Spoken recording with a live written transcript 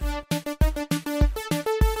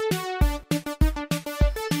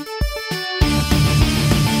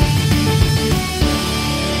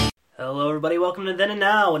everybody. Welcome to Then and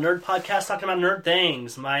Now, a nerd podcast talking about nerd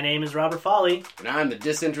things. My name is Robert Foley. And I'm the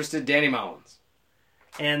disinterested Danny Mullins.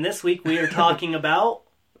 And this week we are talking about...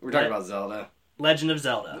 We're talking about Zelda. Legend of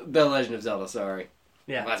Zelda. The Legend of Zelda, sorry.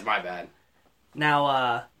 Yeah. Well, that's my bad.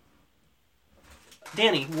 Now,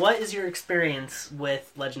 Danny, what is your experience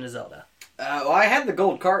with Legend of Zelda? Well, I had the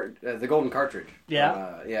golden cartridge.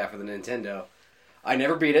 Yeah? For the Nintendo. I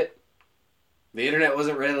never beat it. The internet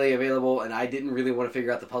wasn't readily available, and I didn't really want to figure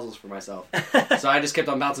out the puzzles for myself. So I just kept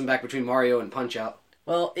on bouncing back between Mario and Punch-Out.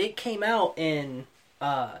 Well, it came out in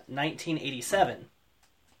 1987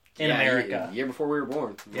 in America. Year before we were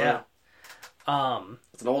born. Yeah.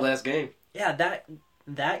 It's an old-ass game. Yeah,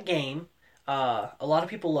 that game, a lot of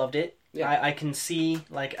people loved it. Yeah. I can see,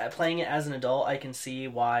 playing it as an adult, I can see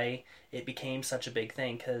why it became such a big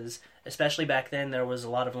thing, because especially back then, there was a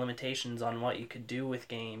lot of limitations on what you could do with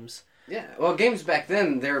games. Yeah, well, games back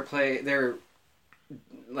then, they're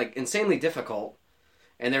insanely difficult,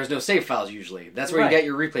 and there was no save files usually. That's where you get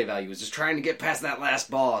your replay value, is just trying to get past that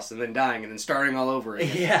last boss, and then dying, and then starting all over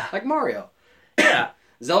again. Yeah. Like Mario. Yeah.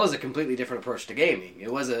 Zelda's a completely different approach to gaming.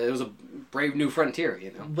 It was a brave new frontier,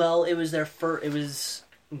 you know? Well, it was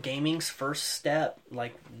gaming's first step,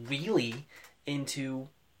 really into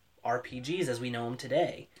RPGs as we know them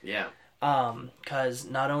today. Yeah. Because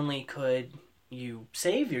not only could you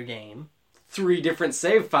save your game 3 different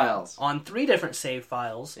save files on 3 different save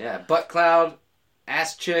files. Yeah, Butt Cloud,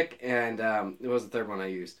 Ass Chick, and what was the third one I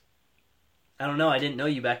used? I don't know. I didn't know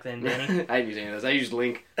you back then, Danny. I didn't use any of those. I used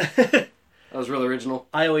Link. That was really original.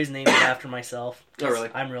 I always named it after myself. Oh, really?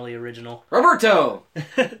 I'm really original. Roberto!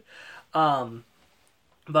 But on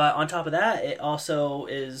top of that, it also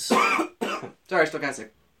is... Sorry, still kind of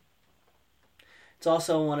sick. It's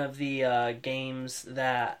also one of the games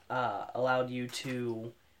that allowed you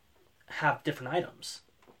to have different items.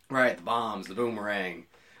 Right, the bombs, the boomerang.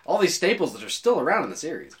 All these staples that are still around in the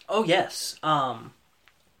series. Oh, yes.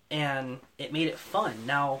 And it made it fun.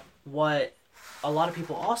 Now, what a lot of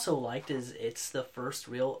people also liked is it's the first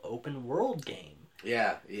real open world game.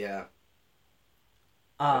 Yeah.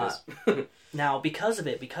 Now, because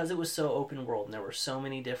it was so open world and there were so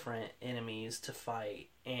many different enemies to fight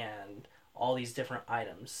and all these different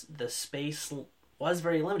items, the space was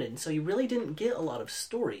very limited, and so you really didn't get a lot of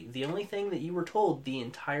story. The only thing that you were told the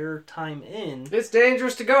entire time in... It's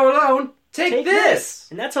dangerous to go alone! Take this!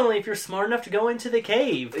 And that's only if you're smart enough to go into the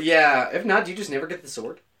cave. Yeah, if not, do you just never get the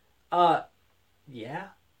sword? Yeah.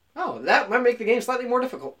 Oh, that might make the game slightly more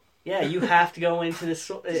difficult. Yeah, you have to go into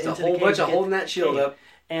the into a whole bunch of holding that shield up.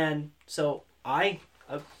 And so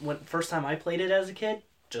when first time I played it as a kid,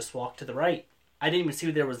 just walked to the right. I didn't even see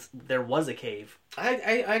there was a cave.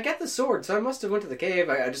 I get the sword, so I must have went to the cave.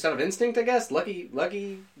 I just out of instinct, I guess. Lucky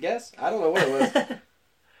guess. I don't know what it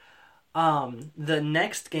was. The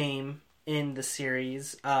next game in the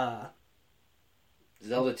series, Zelda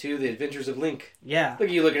 2: The Adventures of Link. Yeah. Look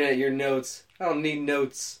at you looking at your notes. I don't need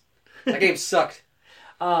notes. That game sucked.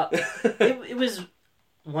 It was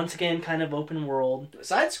once again kind of open world.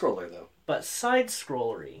 Side scroller though. But side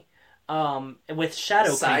scrollery. With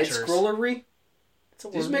shadow side creatures. Scrollery?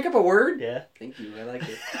 Did you just make up a word? Yeah. Thank you. I like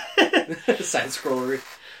it. Side scrollery.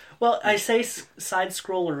 Well, I say side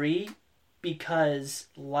scrollery because,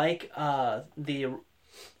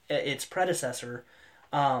 its predecessor,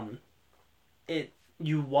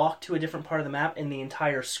 you walk to a different part of the map and the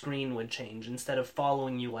entire screen would change instead of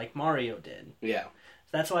following you like Mario did. Yeah.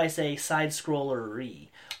 That's why I say side scrollery.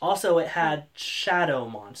 Also, it had shadow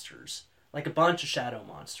monsters, like a bunch of shadow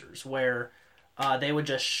monsters, where they would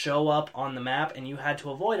just show up on the map and you had to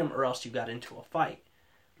avoid them or else you got into a fight.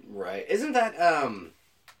 Right. Isn't that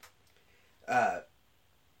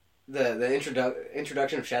the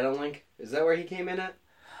introduction of Shadow Link? Is that where he came in at?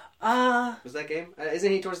 Was that game?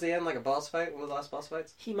 Isn't he towards the end like a boss fight? One of the last boss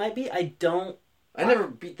fights? He might be. I never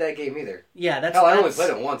beat that game either. Yeah, I only played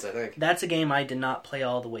it once, I think. That's a game I did not play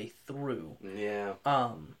all the way through. Yeah.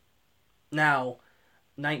 Now,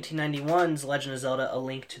 1991's Legend of Zelda: A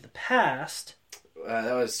Link to the Past.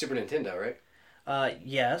 That was Super Nintendo, right?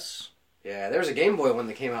 Yes. Yeah, there was a Game Boy one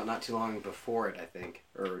that came out not too long before it, I think.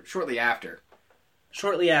 Or shortly after.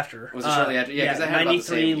 Shortly after. Was it shortly after? Yeah, because I had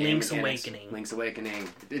 93 Link's Awakening. Link's Awakening.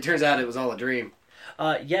 It turns out it was all a dream.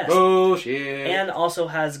 Yes. Bullshit. And also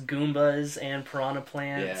has Goombas and Piranha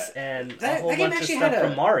Plants and a whole bunch of stuff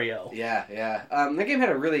from Mario. Yeah. That game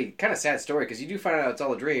had a really kind of sad story because you do find out it's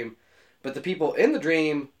all a dream, but the people in the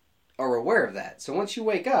dream are aware of that. So once you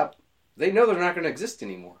wake up, they know they're not going to exist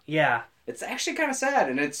anymore. Yeah. It's actually kind of sad,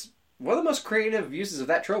 and it's one of the most creative uses of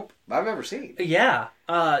that trope I've ever seen. Yeah.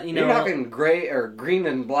 You're talking gray or green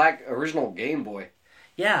and black original Game Boy.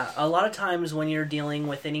 Yeah, a lot of times when you're dealing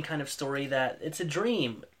with any kind of story that it's a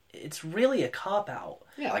dream, it's really a cop-out.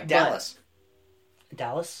 Yeah, like Dallas.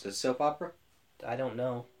 Dallas? The soap opera? I don't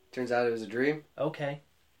know. Turns out it was a dream? Okay.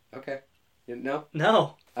 Okay. You didn't know?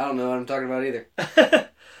 No. I don't know what I'm talking about either.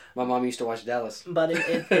 My mom used to watch Dallas. But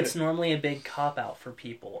it's normally a big cop-out for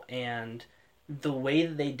people, and the way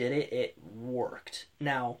that they did it, it worked.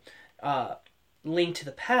 Now, Link to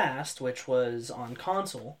the Past, which was on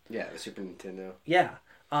console... Yeah, the Super Nintendo. Yeah.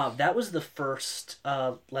 That was the first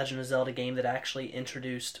Legend of Zelda game that actually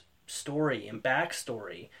introduced story and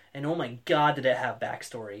backstory. And oh my god, did it have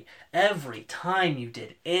backstory. Every time you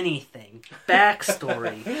did anything,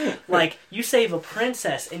 backstory. Like, you save a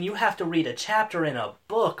princess and you have to read a chapter in a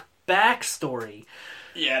book, backstory.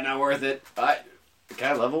 Yeah, not worth it.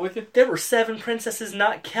 Can I level with you? There were 7 princesses,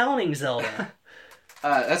 not counting Zelda.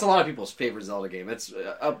 That's a lot of people's favorite Zelda game. It's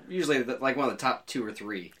usually like one of the top 2 or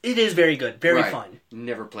 3. It is very good, very fun.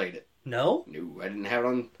 Never played it. No? No, I didn't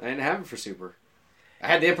have it for Super. I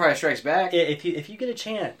had The Empire Strikes Back. If you get a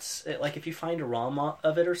chance, like if you find a ROM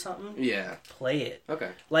of it or something, yeah, play it. Okay.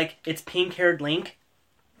 Like, it's pink-haired Link.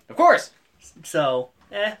 Of course. So,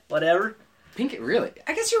 whatever. Pink, really?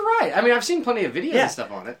 I guess you're right. I mean, I've seen plenty of videos and stuff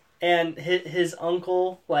on it. And his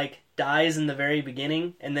uncle, like, dies in the very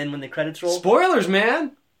beginning, and then when the credits roll... Spoilers,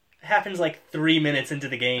 man! Happens, like, 3 minutes into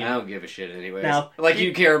the game. I don't give a shit anyways. Now,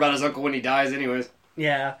 you care about his uncle when he dies anyways.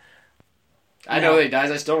 Yeah. I know that he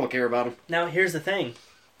dies, I still don't care about him. Now, here's the thing.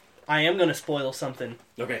 I am going to spoil something.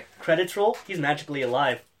 Okay. Credits roll, he's magically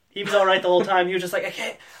alive. He was alright the whole time. He was just like,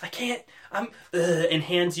 I can't, and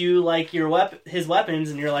hands you, like, his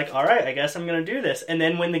weapons, and you're like, alright, I guess I'm gonna do this. And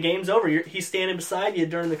then when the game's over, he's standing beside you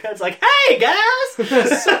during the credits like, hey, guys!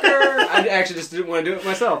 Sucker! I actually just didn't want to do it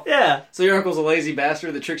myself. Yeah. So your uncle's a lazy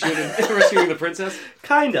bastard that tricks you into rescuing the princess?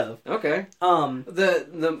 Kind of. Okay.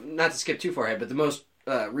 The not to skip too far ahead, but the most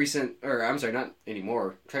recent, or I'm sorry, not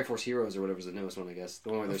anymore, Triforce Heroes or whatever's the newest one, I guess. The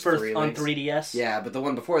one where there's 3 on links. 3DS? Yeah, but the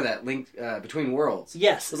one before that, Link Between Worlds.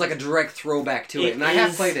 Yes. It was like a direct throwback to it, and I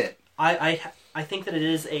have played it. I think that it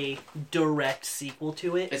is a direct sequel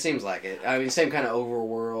to it. It seems like it. I mean, same kind of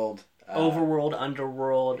overworld. Overworld,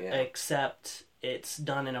 underworld, except it's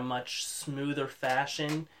done in a much smoother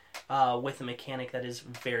fashion with a mechanic that is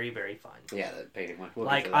very, very fun. Yeah, that painting one.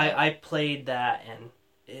 I played that, and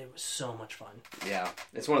it was so much fun. Yeah.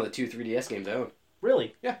 It's one of the 2 3DS games I own.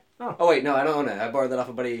 Really? Yeah. Oh, wait, no, I don't own it. I borrowed that off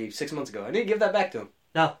a buddy 6 months ago. I need to give that back to him.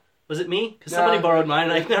 No. Was it me? Because somebody borrowed mine,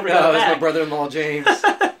 and I never got it No, back. it's my brother-in-law, James.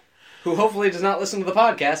 Who hopefully does not listen to the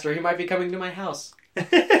podcast, or he might be coming to my house.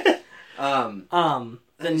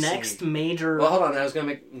 The next major... Well, hold on. I was going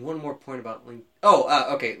to make one more point about Link.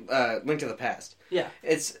 Oh, okay. Link to the Past. Yeah.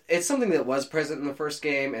 It's something that was present in the first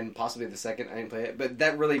game, and possibly the second. I didn't play it. But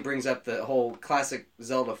that really brings up the whole classic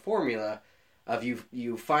Zelda formula of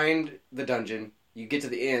you find the dungeon, you get to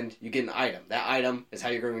the end, you get an item. That item is how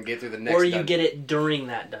you're going to get through the next dungeon. Or you get it during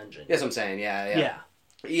that dungeon. That's what I'm saying. Yeah. Yeah.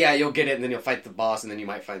 Yeah, you'll get it, and then you'll fight the boss, and then you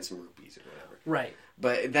might find some rupees or whatever. Right.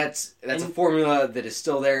 But that's a formula that is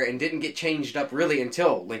still there and didn't get changed up really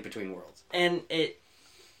until Link Between Worlds. And it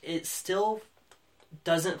still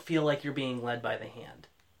doesn't feel like you're being led by the hand.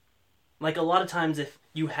 Like, a lot of times if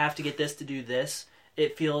you have to get this to do this,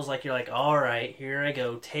 it feels like you're like, alright, here I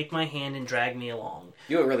go, take my hand and drag me along.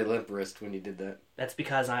 You were really limp wrist when you did that. That's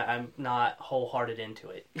because I'm not wholehearted into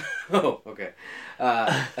it. Oh, okay.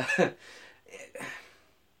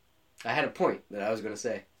 I had a point that I was going to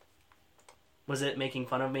say. Was it making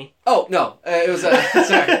fun of me? Oh, no. It was,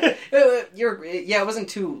 sorry. It wasn't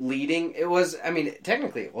too leading. It was, I mean,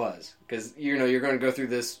 technically it was. Because, you're going to go through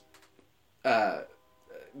this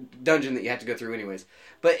dungeon that you have to go through anyways.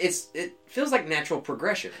 But it feels like natural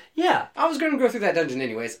progression. Yeah. I was going to go through that dungeon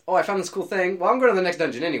anyways. Oh, I found this cool thing. Well, I'm going to the next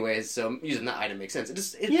dungeon anyways, so using that item makes sense.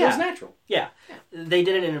 It feels natural. Yeah. They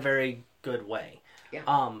did it in a very good way.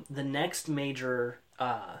 Yeah. The next major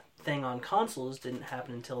thing on consoles didn't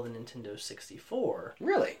happen until the Nintendo 64.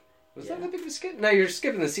 Really? Was that big of a skip? No, you're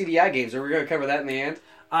skipping the CDI games. Are we going to cover that in the end?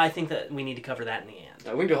 I think that we need to cover that in the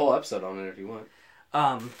end. We can do a whole episode on it if you want.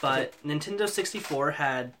 But Nintendo 64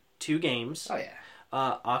 had 2 games. Oh, yeah.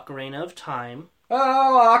 Ocarina of Time.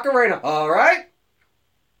 Oh, Ocarina. All right.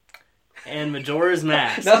 And Majora's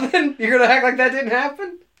Mask. Nothing? You're going to act like that didn't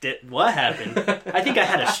happen? What happened? I think I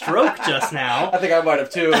had a stroke just now. I think I might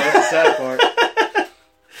have too. That's the sad part.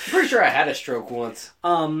 I'm pretty sure I had a stroke once.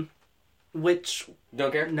 Which...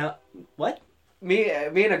 Don't care? No. What? Me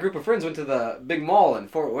and a group of friends went to the big mall in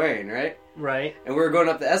Fort Wayne, right? Right. And we were going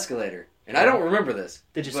up the escalator. And I don't remember this.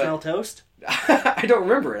 Did you smell toast? I don't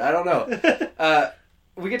remember it. I don't know.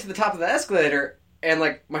 We get to the top of the escalator, and,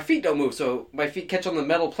 like, my feet don't move, so my feet catch on the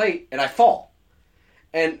metal plate, and I fall.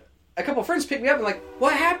 And a couple of friends picked me up and like,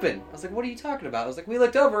 what happened? I was like, what are you talking about? I was like, we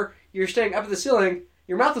looked over, you're staying up at the ceiling,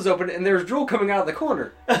 your mouth was open, and there was drool coming out of the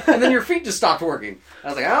corner. And then your feet just stopped working. I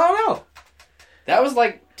was like, I don't know. That was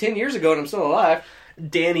like 10 years ago and I'm still alive.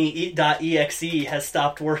 Danny.exe has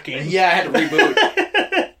stopped working. Yeah, I had to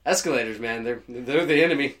reboot. Escalators, man, they're the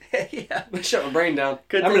enemy. Yeah. Shut my brain down.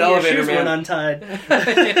 Good I'm thing an your elevator shoes man. weren't untied.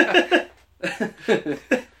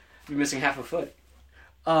 Be missing half a foot.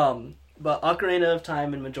 But Ocarina of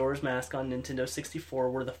Time and Majora's Mask on Nintendo 64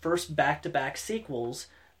 were the first back-to-back sequels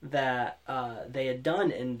that they had done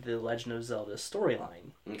in the Legend of Zelda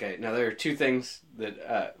storyline. Okay, now there are two things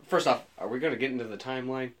that... first off, are we going to get into the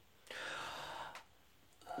timeline?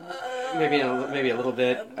 Maybe a little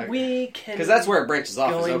bit. We can... Because that's where it branches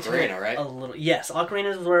off, go is into Ocarina, right? A little, yes,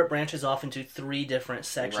 Ocarina is where it branches off into 3 different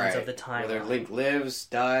sections of the timeline. Whether Link lives,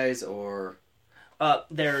 dies, or...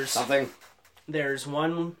 There's something. There's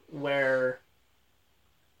one where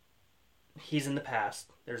he's in the past.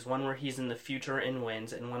 There's one where he's in the future and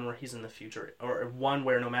wins, and one where he's in the future, or one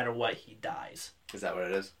where no matter what he dies. Is that what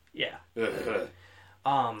it is? Yeah.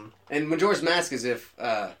 And Majora's Mask is if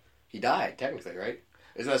he died, technically, right?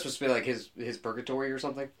 Is that supposed to be like his purgatory or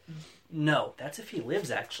something? No, that's if he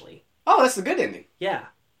lives, actually. Oh, that's the good ending. Yeah.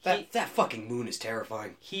 That fucking moon is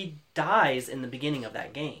terrifying. He dies in the beginning of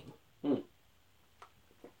that game.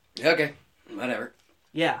 Okay, whatever.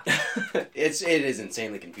 Yeah. It is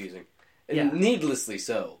insanely confusing. Yeah. Needlessly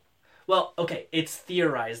so. Well, okay, it's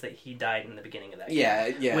theorized that he died in the beginning of that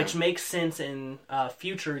game. Yeah. Which makes sense in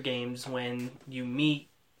future games when you meet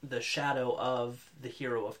the shadow of the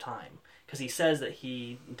hero of time. Because he says that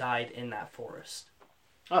he died in that forest.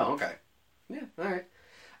 Oh, okay. Yeah, alright.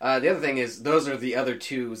 The other thing is, those are the other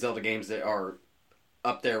 2 Zelda games that are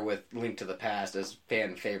up there with Link to the Past as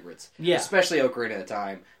fan favorites. Yeah. Especially Ocarina of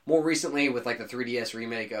Time. More recently, with like the 3DS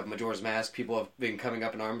remake of Majora's Mask, people have been coming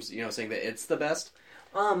up in arms, saying that it's the best.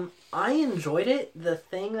 I enjoyed it. The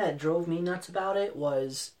thing that drove me nuts about it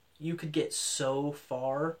was you could get so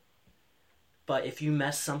far, but if you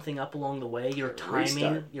mess something up along the way, your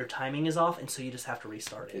timing is off, and so you just have to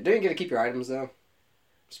restart it. Don't you get to keep your items though?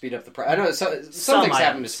 Speed up the process. I know some things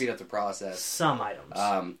happen to speed up the process. Some items.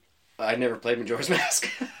 I never played Majora's Mask.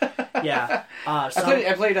 Yeah. I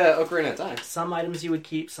played Ocarina of Time. Some items you would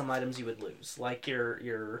keep, some items you would lose. Like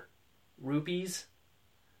your rupees,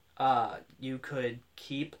 you could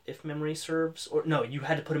keep if memory serves. Or no, you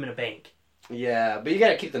had to put them in a bank. Yeah, but you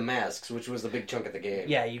gotta keep the masks, which was the big chunk of the game.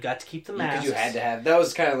 Yeah, you got to keep the masks. Because you had to have... That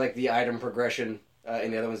was kind of like the item progression in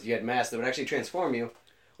the other ones. You had masks that would actually transform you,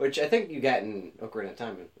 which I think you got in Ocarina of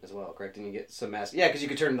Time as well, correct? And you get some masks. Yeah, because you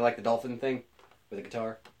could turn into like the dolphin thing with a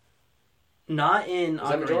guitar. Not in... Is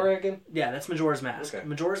that Majora again? Yeah, that's Majora's Mask. Okay.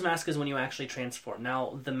 Majora's Mask is when you actually transform.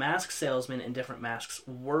 Now, the mask salesman and different masks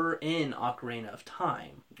were in Ocarina of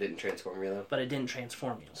Time. Didn't transform you, though? But it didn't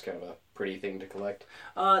transform you. It's kind of a pretty thing to collect.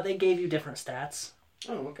 They gave you different stats.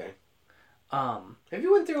 Oh, okay. Have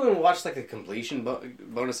you went through and watched like the completion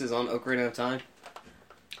bonuses on Ocarina of Time?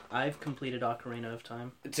 I've completed Ocarina of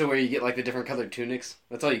Time. To where you get like the different colored tunics?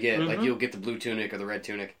 That's all you get. Mm-hmm. Like you'll get the blue tunic or the red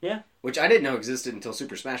tunic. Yeah. Which I didn't know existed until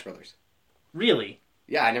Super Smash Brothers. Really?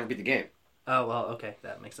 Yeah, I never beat the game. Oh, well, okay.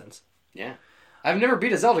 That makes sense. Yeah. I've never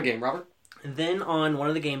beat a Zelda game, Robert. And then on one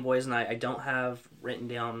of the Game Boys, and I don't have written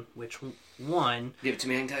down which one. Give it to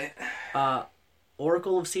me, I can tell you.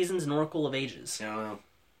 Oracle of Seasons and Oracle of Ages. No.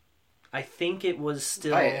 I think it was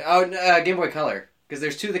still... Game Boy Color. Because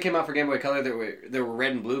there's 2 that came out for Game Boy Color that were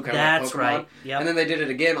red and blue, kind of like Pokemon. That's right, yep. And then they did it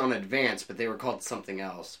again on Advance, but they were called something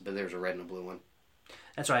else. But there was a red and a blue one.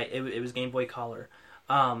 That's right, it was Game Boy Color.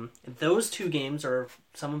 Those 2 games are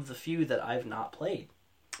some of the few that I've not played.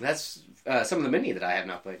 That's some of the many that I have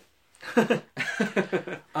not played.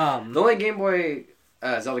 The only Game Boy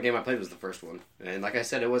Zelda game I played was the first one. And like I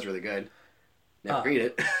said, it was really good. Never beat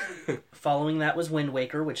it. Following that was Wind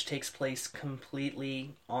Waker, which takes place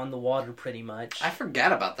completely on the water pretty much. I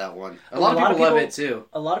forgot about that one. A lot of people love it too.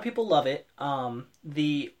 A lot of people love it.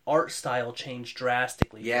 The art style changed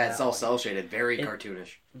drastically. Yeah, it's all cel-shaded. Very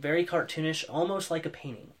cartoonish. Very cartoonish, almost like a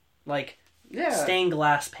painting. Like stained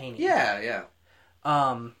glass painting. Yeah.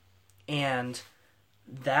 And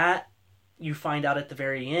that, you find out at the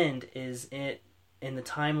very end, is it in the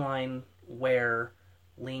timeline where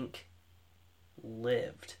Link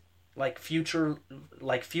lived. Like future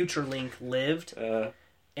Link lived,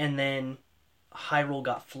 and then Hyrule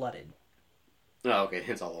got flooded. Oh, okay.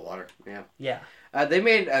 It's all the water. Yeah. Yeah. They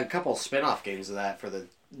made a couple spin-off games of that for the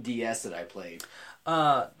DS that I played.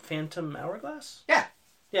 Phantom Hourglass? Yeah.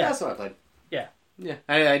 That's what I played. Yeah. Yeah.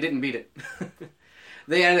 I didn't beat it.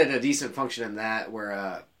 They added a decent function in that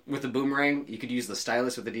where with the boomerang, you could use the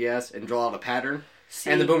stylus with the DS and draw out a pattern.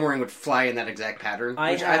 and the boomerang would fly in that exact pattern,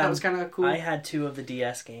 which I thought was kind of cool. I had 2 of the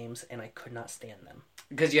DS games, and I could not stand them.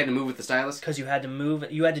 Because you had to move with the stylus? Because you had to move,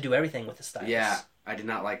 you had to do everything with the stylus. Yeah, I did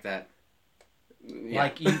not like that. Yeah.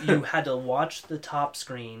 Like, you had to watch the top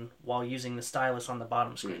screen while using the stylus on the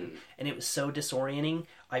bottom screen. And it was so disorienting,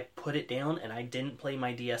 I put it down, and I didn't play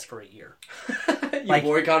my DS for a year. You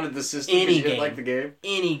boycotted the system because you didn't like the game?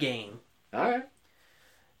 Any game. Alright.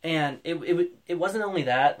 And it wasn't only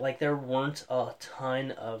that, like, there weren't a ton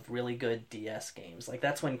of really good DS games. Like,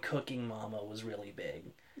 that's when Cooking Mama was really big.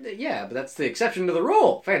 Yeah, but that's the exception to the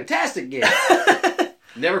rule. Fantastic game.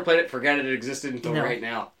 Never played it, forgot it existed until right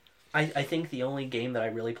now. I think the only game that I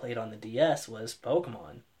really played on the DS was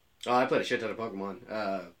Pokemon. Oh, I played a shit ton of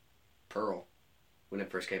Pokemon. Pearl, when it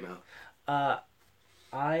first came out.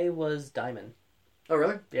 I was Diamond. Oh,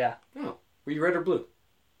 really? Yeah. Oh. Were you red or blue?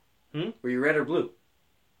 Were you red or blue?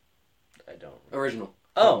 I don't. Original.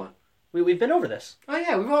 Oh. We've been over this. Oh,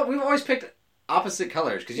 yeah. We've always picked opposite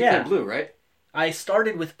colors, because you played blue, right? I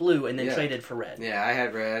started with blue and then traded for red. Yeah, I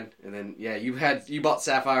had red, and then, you bought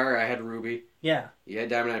Sapphire, I had Ruby. Yeah. You had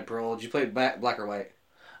Diamond, I had Pearl. Did you play black or white?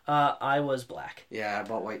 I was black. Yeah, I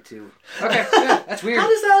bought white too. Okay, yeah, that's weird. How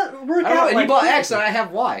does that work out? And you bought X, and I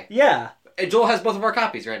have Y. Yeah. And Joel has both of our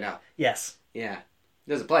copies right now. Yes. Yeah.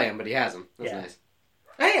 He doesn't play them, but he has them. That's nice.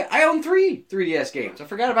 Hey, I own 3 3DS games. I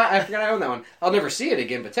forgot I own that one. I'll never see it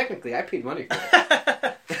again, but technically I paid money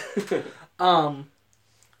for it.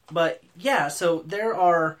 But yeah, so there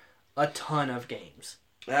are a ton of games.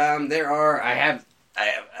 There are. I have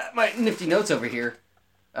my nifty notes over here.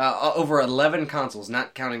 Over 11 consoles,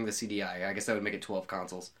 not counting the CDI. I guess that would make it 12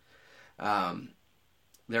 consoles.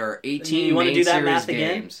 There are 18 you want to main do that series math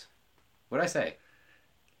games. What'd I say?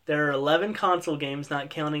 There are 11 console games, not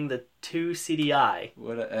counting the 2 CDI.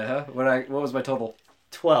 What was my total?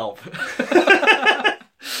 12.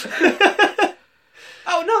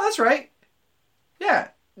 Oh no, that's right. Yeah,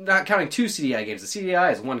 not counting 2 CDI games. The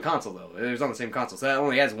CDI is one console though. It was on the same console, so that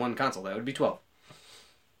only has one console. That would be 12.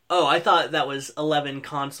 Oh, I thought that was 11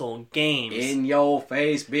 console games. In your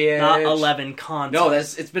face, bitch. Not 11 consoles. No,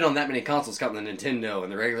 it's been on that many consoles, counting the Nintendo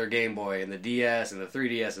and the regular Game Boy and the DS and the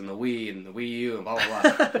 3DS and the Wii and the Wii U and blah blah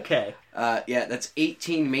blah. Okay. Yeah, that's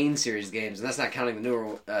 18 main series games, and that's not counting the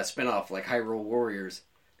newer spin-off like Hyrule Warriors,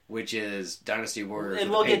 which is Dynasty Warriors.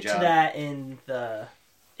 And we'll get to that in the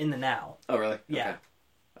now. Oh, really? Yeah. Okay.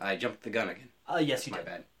 I jumped the gun again. Yes, you did.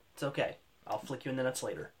 My bad. It's okay. I'll flick you in the nuts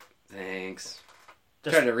later. Thanks.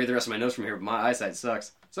 Trying to read the rest of my notes from here, but my eyesight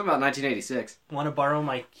sucks. Something about 1986. Want to borrow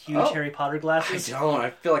my huge Harry Potter glasses? I don't. I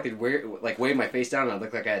feel like they'd wave my face down and I'd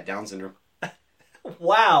look like I had Down syndrome.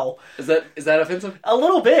 Wow. Is that offensive? A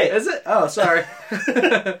little bit. Is it? Oh, sorry.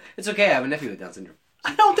 It's okay. I have a nephew with Down syndrome.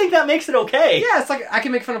 I don't think that makes it okay. Yeah, it's like I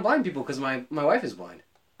can make fun of blind people because my wife is blind.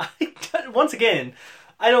 Once again,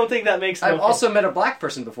 I don't think that makes it okay. I've also met a black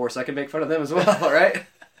person before, so I can make fun of them as well, right?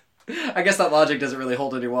 I guess that logic doesn't really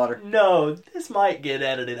hold any water. No, this might get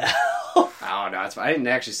edited out. Oh, no, it's fine. I didn't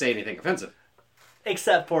actually say anything offensive.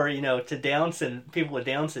 Except for, to people with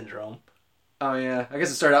Down syndrome. Oh, yeah. I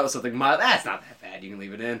guess it started out with something mild. That's not that bad. You can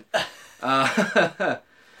leave it in.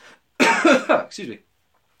 Excuse me.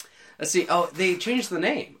 Let's see. Oh, they changed the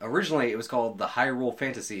name. Originally, it was called the Hyrule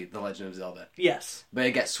Fantasy: The Legend of Zelda. Yes. But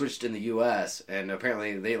it got switched in the U.S., and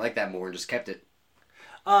apparently they liked that more and just kept it.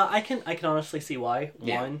 I can honestly see why.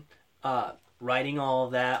 Yeah. One, writing all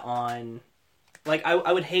of that on... Like,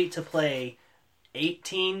 I would hate to play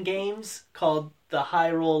 18 games called the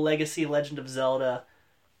Hyrule Legacy Legend of Zelda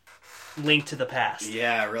Link to the Past.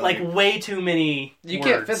 Yeah, really. Like, way too many words.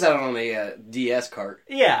 Can't fit that on a DS cart.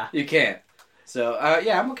 Yeah. You can't. So,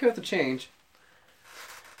 yeah, I'm okay with the change.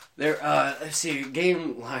 There, let's see,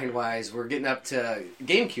 game line-wise, we're getting up to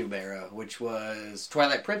GameCube era, which was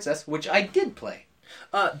Twilight Princess, which I did play.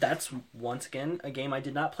 That's, once again, a game I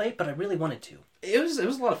did not play, but I really wanted to. It was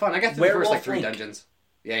a lot of fun. I got through the first, Werewolf 3 Link. dungeons.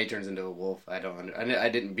 Yeah, he turns into a wolf. I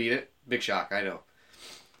didn't beat it. Big shock, I know.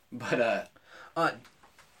 But,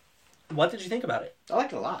 what did you think about it? I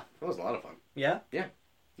liked it a lot. It was a lot of fun. Yeah? Yeah,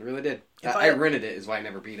 I really did. If I rented it, is why I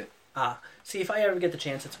never beat it. See, if I ever get the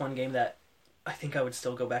chance, it's one game that I think I would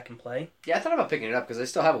still go back and play. Yeah, I thought about picking it up, because I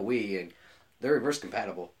still have a Wii, and they're reverse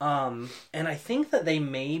compatible. And I think that they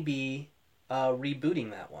may be rebooting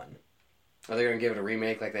that one. Are they going to give it a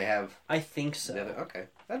remake like they have? I think so. Okay,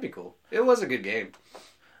 that'd be cool. It was a good game.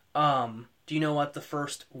 Do you know what the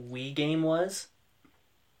first Wii game was?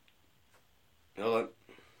 Hold on.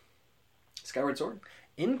 Skyward Sword?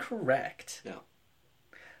 Incorrect. No.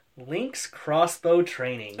 Link's Crossbow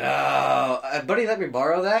Training. Oh, a buddy let me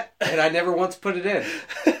borrow that, and I never once put it in.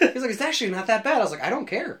 He's like, it's actually not that bad. I was like, I don't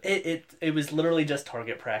care. It was literally just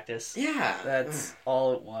target practice. Yeah. That's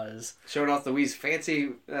all it was. Showing off the Wii's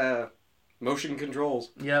fancy motion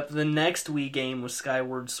controls. Yep, the next Wii game was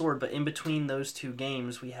Skyward Sword, but in between those two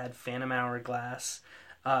games, we had Phantom Hourglass,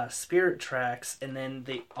 Spirit Tracks, and then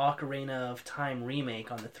the Ocarina of Time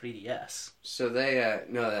remake on the 3DS. So they,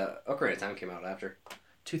 no, the Ocarina of Time came out after.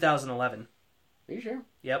 2011. Are you sure?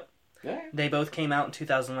 Yep. Yeah. They both came out in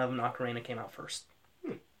 2011. Ocarina came out first.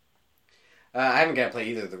 I haven't got to play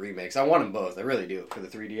either of the remakes. I want them both. I really do for the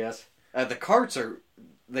 3DS. The carts are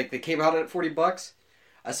like they came out at $40.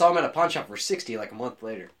 I saw them at a pawn shop for $60 like a month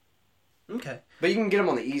later. Okay. But you can get them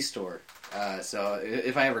on the e-store. So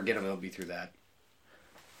if I ever get them, it'll be through that.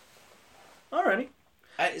 Alrighty.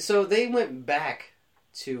 So they went back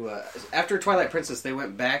to after Twilight Princess. They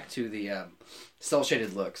went back to the cel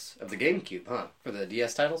shaded looks of the GameCube, huh? For the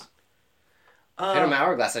DS titles. Phantom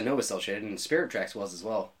Hourglass, I know was cel shaded, and Spirit Tracks was as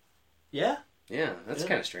well. Yeah. Yeah, that's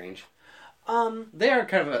kind of strange. They are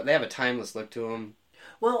kind of they have a timeless look to them.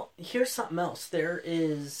 Well, here's something else. There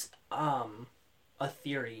is a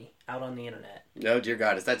theory out on the internet. Oh dear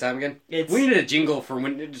God, is that time again? It's... We needed a jingle for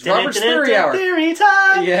when it's Robert's Theory Hour. Theory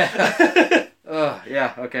time. Yeah. Oh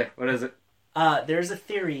yeah. Okay. What is it? There's a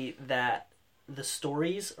theory that the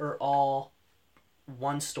stories are all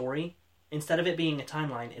one story. Instead of it being a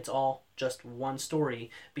timeline, it's all just one story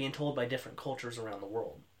being told by different cultures around the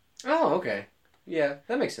world. Oh, okay. Yeah,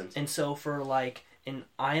 that makes sense. And so for like an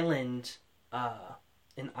island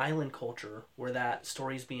culture where that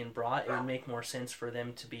story's being brought, it would make more sense for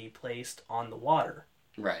them to be placed on the water.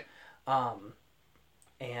 Right. And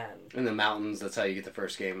in the mountains, that's how you get the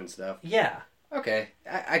first game and stuff. Yeah. Okay,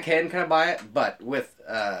 I can kind of buy it, but with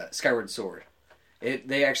Skyward Sword,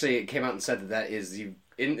 they actually came out and said that is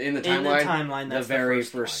in the timeline that's the very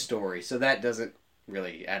first story. So that doesn't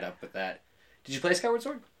really add up with that. Did you play Skyward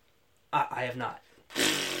Sword? I have not.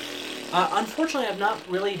 Unfortunately, I've not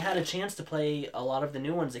really had a chance to play a lot of the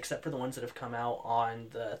new ones, except for the ones that have come out on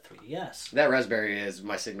the 3DS. That Raspberry is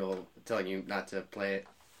my signal telling you not to play it.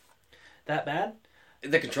 That bad?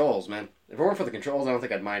 The controls, man. If it weren't for the controls, I don't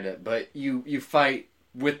think I'd mind it. But you fight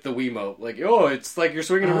with the Wiimote. Like, oh, it's like you're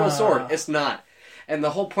swinging a real sword. It's not. And the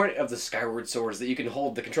whole point of the Skyward Sword is that you can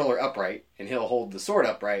hold the controller upright, and he'll hold the sword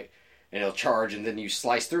upright, and he'll charge, and then you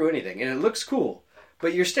slice through anything. And it looks cool.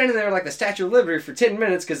 But you're standing there like the Statue of Liberty for 10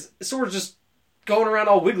 minutes because the sword's just going around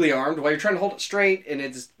all wiggly-armed while you're trying to hold it straight, and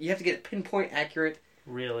you have to get it pinpoint accurate.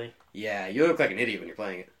 Really? Yeah, you look like an idiot when you're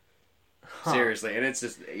playing it. Huh. Seriously, and it's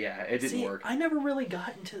just, yeah, it didn't work. I never really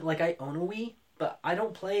got into, like, I own a Wii, but I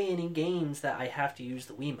don't play any games that I have to use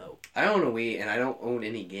the Wiimote. I own a Wii, and I don't own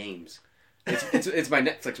any games. It's my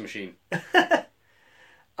Netflix machine.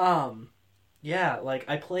 Yeah, like,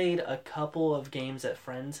 I played a couple of games at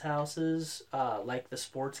friends' houses, like the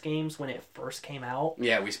sports games when it first came out.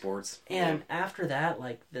 Yeah, Wii Sports. And after that,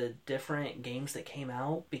 like, the different games that came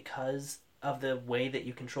out, because of the way that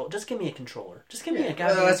you control... Just give me a controller. Just give me a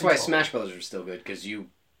goddamn that's controller. why Smash Brothers are still good, because you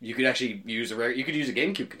could actually use a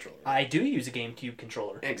GameCube controller. I do use a GameCube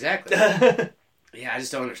controller. Exactly. Yeah, I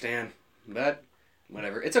just don't understand. But,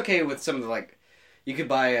 whatever. It's okay with some of the, like... You could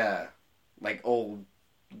buy, old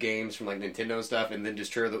games from, like, Nintendo stuff and then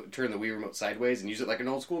just turn the Wii remote sideways and use it like an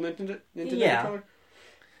old school Nintendo controller.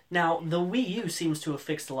 Now, the Wii U seems to have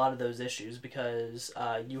fixed a lot of those issues because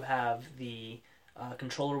you have the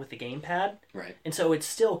controller with the gamepad. Right. And so it's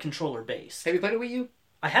still controller-based. Have you played a Wii U?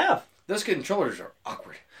 I have. Those controllers are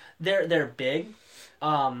awkward. They're big,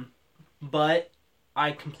 but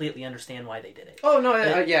I completely understand why they did it. Oh, no,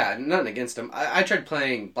 yeah, nothing against them. I tried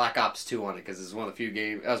playing Black Ops 2 on it because it's one of the few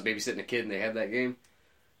games... I was babysitting a kid and they had that game.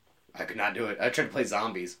 I could not do it. I tried to play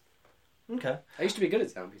zombies. Okay. I used to be good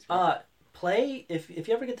at zombies. If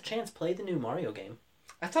you ever get the chance, play the new Mario game.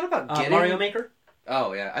 I thought about getting... Mario Maker?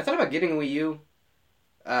 Oh, yeah. I thought about getting a Wii U,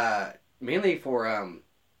 mainly for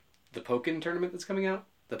the Pokken tournament that's coming out.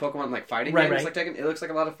 The Pokemon, fighting games. Right. Like Tekken. It looks like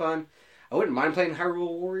a lot of fun. I wouldn't mind playing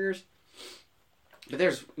Hyrule Warriors. But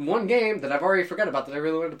there's one game that I've already forgot about that I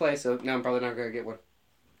really wanted to play, so now I'm probably not going to get one.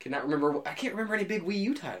 I can't remember any big Wii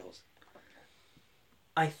U titles.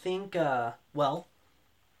 I think, I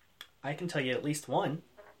can tell you at least one.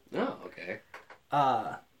 Oh, okay.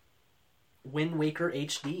 Wind Waker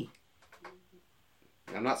HD.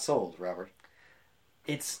 I'm not sold, Robert.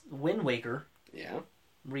 It's Wind Waker. Yeah.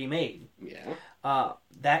 Remade. Yeah.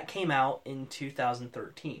 That came out in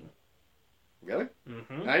 2013. Really?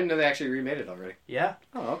 Mm-hmm. I didn't know they actually remade it already. Yeah.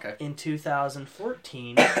 Oh, okay. In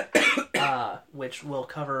 2014, which will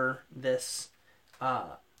cover this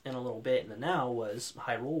in a little bit in the now was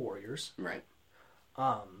Hyrule Warriors. Right.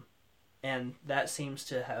 And that seems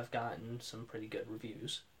to have gotten some pretty good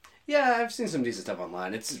reviews. Yeah, I've seen some decent stuff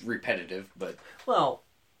online. It's repetitive, but well,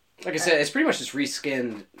 like I said, it's pretty much just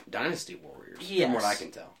reskinned Dynasty Warriors, yes. from what I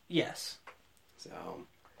can tell. Yes. So,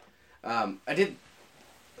 I did.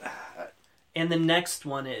 And the next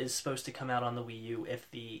one is supposed to come out on the Wii U if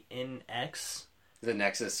the NX. The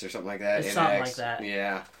Nexus or something like that. It's something like that.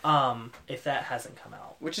 Yeah. If that hasn't come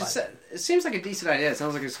out. Which is, it seems like a decent idea. It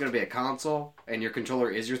sounds like it's going to be a console, and your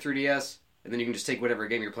controller is your 3DS, and then you can just take whatever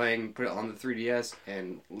game you're playing, put it on the 3DS,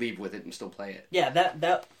 and leave with it and still play it. Yeah,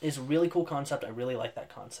 that is a really cool concept. I really like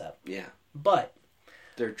that concept. Yeah. But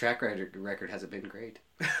their track record hasn't been great.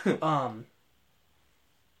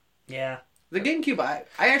 Yeah. The GameCube, I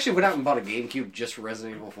actually went out and bought a GameCube just for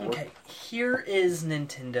Resident Evil 4. Okay, here is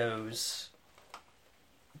Nintendo's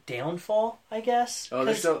downfall, I guess. Oh,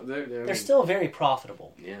 they're still very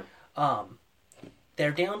profitable. Yeah.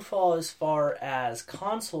 Their downfall as far as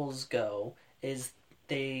consoles go is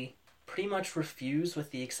they pretty much refuse,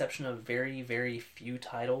 with the exception of very, very few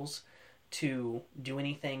titles, to do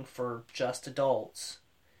anything for just adults.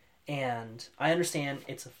 And I understand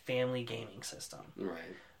it's a family gaming system.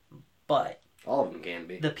 Right. But all of them can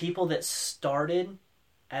be. The people that started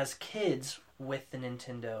as kids with the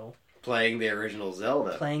Nintendo, playing the original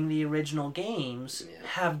Zelda, playing the original games,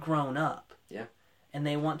 have grown up. Yeah. And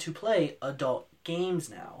they want to play adult games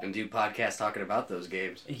now. And do podcasts talking about those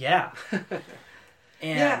games. Yeah.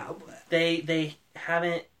 And they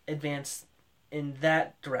haven't advanced in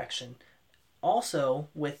that direction. Also,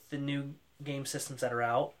 with the new game systems that are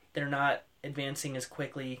out, they're not advancing as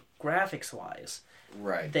quickly graphics-wise.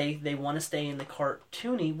 Right. They want to stay in the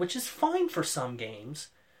cartoony, which is fine for some games.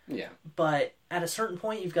 Yeah. But at a certain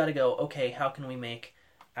point, you've got to go, okay, how can we make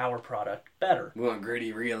our product better? We want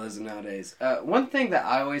gritty realism nowadays. One thing that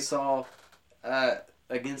I always saw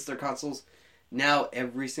against their consoles, now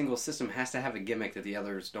every single system has to have a gimmick that the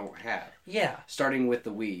others don't have. Yeah. Starting with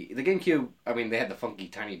the Wii. The GameCube, I mean, they had the funky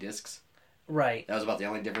tiny discs. Right. That was about the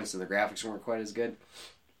only difference, and the graphics weren't quite as good.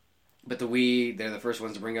 But the Wii, they're the first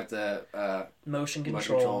ones to bring up the motion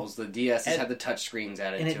controls. The DS had the touch screens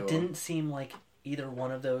added to them. And it didn't seem like either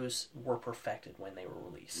one of those were perfected when they were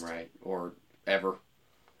released. Right. Or ever.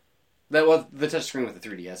 The touch screen with the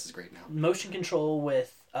 3DS is great now. Motion control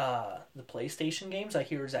with the PlayStation games, I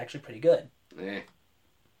hear, is actually pretty good.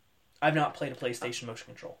 I've not played a PlayStation motion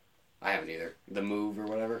control. I haven't either. The Move or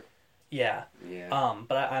whatever. Yeah. Yeah.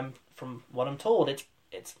 But I'm from what I'm told,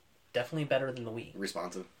 it's definitely better than the Wii.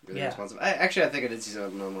 Responsive. Really responsive. I think I did see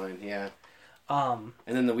something online. Yeah. And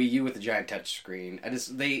then the Wii U with the giant touch screen.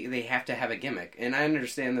 They have to have a gimmick, and I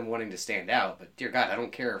understand them wanting to stand out. But dear God, I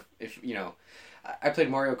don't care if I played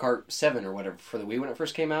Mario Kart 7 or whatever for the Wii when it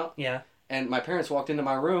first came out. Yeah. And my parents walked into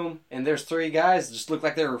my room, and there's 3 guys that just looked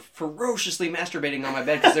like they were ferociously masturbating on my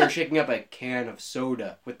bed because they were shaking up a can of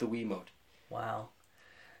soda with the Wiimote. Wow.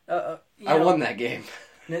 I won that game.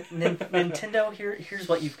 Nintendo, here's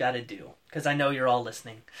what you've got to do, because I know you're all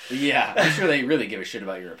listening. Yeah, I'm sure they really give a shit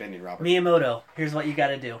about your opinion, Robert. Miyamoto, here's what you got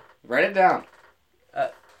to do. Write it down.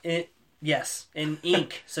 Yes, in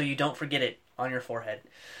ink, so you don't forget it on your forehead.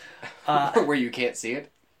 Where you can't see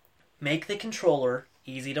it. Make the controller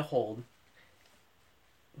easy to hold.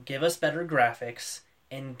 Give us better graphics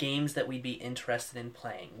and games that we'd be interested in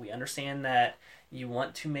playing. We understand that you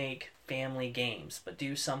want to make family games, but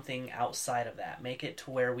do something outside of that. Make it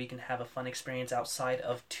to where we can have a fun experience outside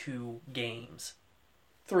of 2 games.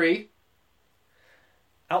 3.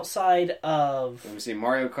 Outside of... Let me see.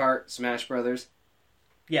 Mario Kart, Smash Brothers.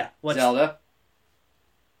 Yeah. Zelda.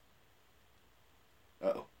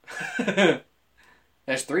 Uh-oh.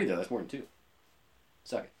 That's 3, though. That's more than 2.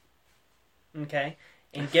 Suck it. Okay.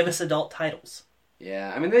 And give us adult titles.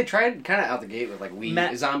 Yeah, I mean, they tried kind of out the gate with, like,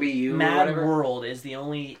 Zombie U or whatever. Mad World is the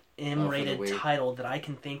only M-rated title that I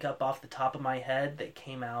can think up off the top of my head that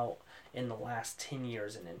came out in the last 10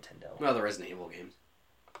 years in Nintendo. Well, the Resident Evil games.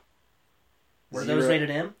 Were those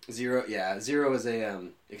rated M? Zero is a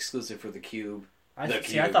exclusive for the Cube. I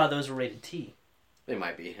thought those were rated T. They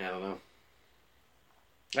might be. I don't know.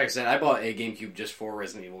 Like I said, I bought a GameCube just for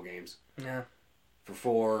Resident Evil games. Yeah. For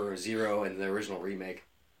 4, 0, and the original remake.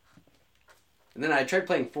 And then I tried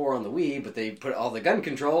playing 4 on the Wii, but they put all the gun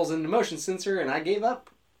controls and the motion sensor, and I gave up.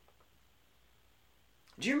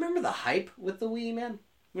 Do you remember the hype with the Wii, man?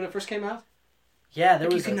 When it first came out? Yeah,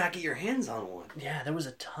 you could not get your hands on one. Yeah, there was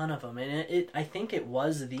a ton of them, and I think it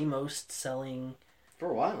was the most selling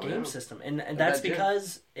for a while game system, and that's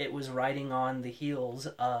because it was riding on the heels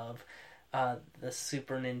of the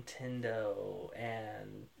Super Nintendo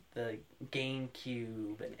and the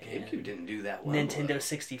GameCube and GameCube didn't do that well. Nintendo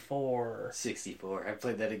 64. 64. I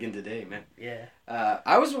played that again today, man. Yeah.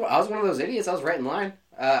 I was one of those idiots. I was right in line.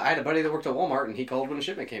 I had a buddy that worked at Walmart, and he called when the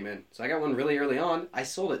shipment came in. So I got one really early on. I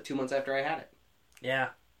sold it 2 months after I had it. Yeah.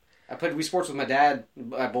 I played Wii Sports with my dad.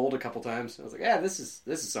 I bowled a couple times. I was like, yeah, this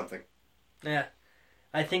is something. Yeah.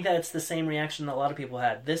 I think that's the same reaction that a lot of people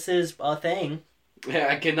had. This is a thing. Yeah,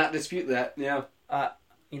 I cannot dispute that. Yeah.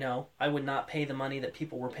 You know, I would not pay the money that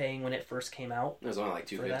people were paying when it first came out. It was only like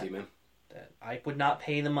 $250, man. I would not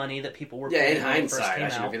pay the money that people were paying. Yeah, in hindsight,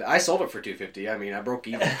 I sold it for $250. I mean, I broke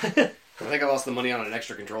even. I think I lost the money on an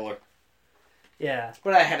extra controller. Yeah.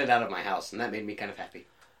 But I had it out of my house, and that made me kind of happy.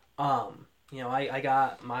 You know, I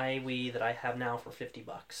got my Wii that I have now for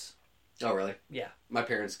 $50. Oh, really? Yeah. My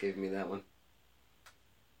parents gave me that one.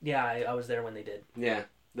 Yeah, I was there when they did. Yeah.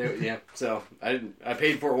 Yeah. So, I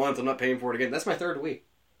paid for it once. I'm not paying for it again. That's my third Wii.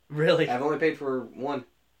 Really? I've only paid for one.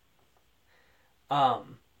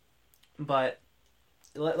 But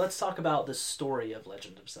let's talk about the story of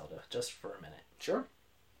Legend of Zelda just for a minute. Sure.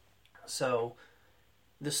 So,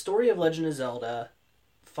 the story of Legend of Zelda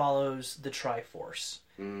follows the Triforce.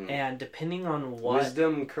 And depending on what...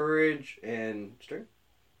 Wisdom, courage, and strength?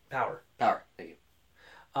 Power. Power. Thank you.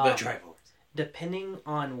 The Triforce. Depending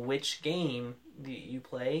on which game you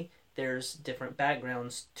play, there's different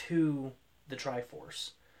backgrounds to the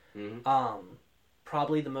Triforce.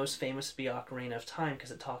 Probably the most famous would be Ocarina of Time,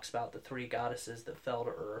 because it talks about the three goddesses that fell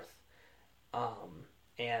to Earth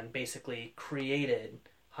and basically created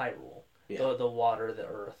Hyrule. Yeah. The water, the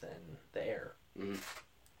earth, and the air.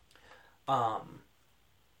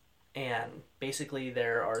 And basically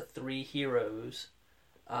there are three heroes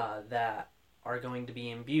that are going to be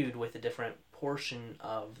imbued with a different portion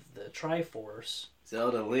of the Triforce.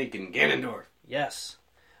 Zelda, Link, and Ganondorf. Yes.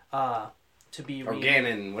 To be or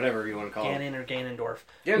Ganon, whatever you want to call it. Ganon or Ganondorf.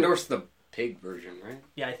 Ganondorf's the pig version, right?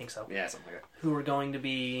 Yeah, I think so. Yeah, something like that. Who are going to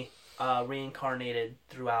be reincarnated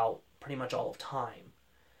throughout pretty much all of time.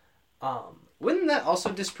 Wouldn't that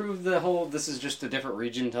also disprove the whole, this is just a different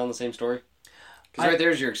region telling the same story? Because right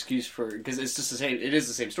there's your excuse for, because it's just the same, it is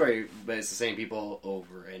the same story, but it's the same people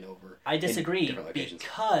over and over. I disagree,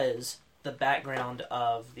 because the background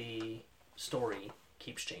of the story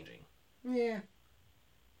keeps changing. Yeah.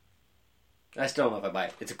 I still don't know if I buy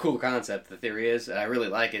it. It's a cool concept, the theory is, and I really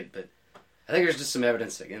like it, but I think there's just some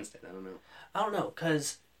evidence against it. I don't know,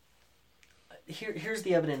 because here's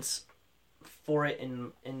the evidence for it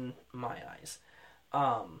in my eyes.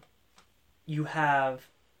 You have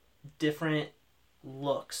different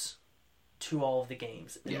looks to all of the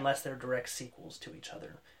games, unless they're direct sequels to each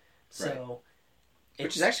other. So,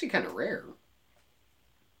 which is actually kind of rare.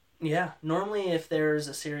 Yeah, normally if there's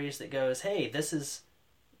a series that goes, hey, this is,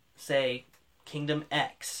 say, Kingdom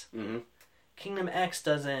X. Kingdom X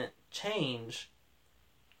doesn't change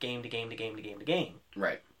game to game to game to game to game.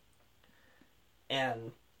 Right.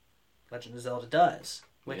 And Legend of Zelda does,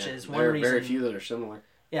 which is one reason. There are very few that are similar.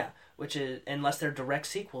 Yeah, which is, unless they're direct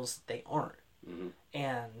sequels, they aren't.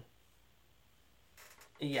 And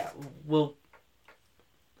yeah, we'll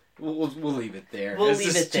leave it there. We'll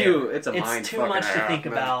leave it there. It's too much to think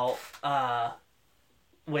about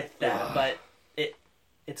with that, but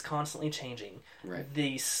it's constantly changing. Right.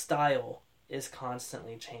 The style is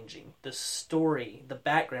constantly changing. The story, the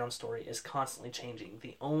background story, is constantly changing.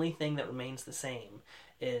 The only thing that remains the same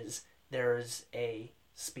is there's a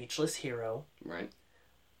speechless hero, right,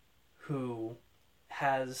 who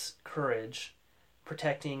has courage,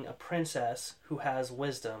 protecting a princess who has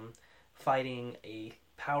wisdom, fighting a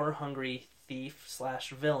power-hungry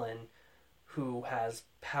thief/villain who has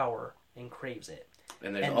power and craves it.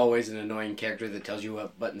 And there's always an annoying character that tells you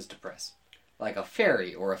what buttons to press. Like a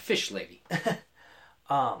fairy or a fish lady.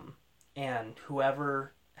 And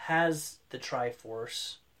whoever has the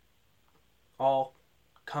Triforce all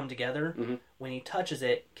come together, when he touches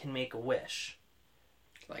it, can make a wish.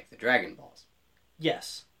 Like the Dragon Balls.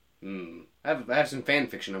 Yes. I have some fan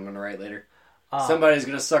fiction I'm going to write later. Somebody's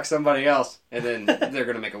going to suck somebody else, and then they're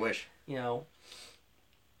going to make a wish. You know,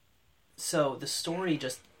 so the story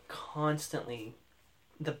just constantly,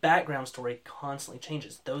 the background story constantly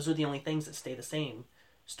changes. Those are the only things that stay the same,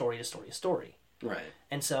 story to story to story. Right.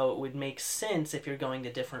 And so it would make sense if you're going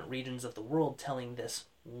to different regions of the world telling this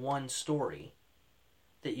one story,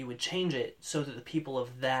 that you would change it so that the people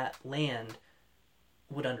of that land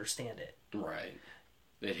would understand it. Right.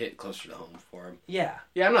 It hit closer to home for him. Yeah.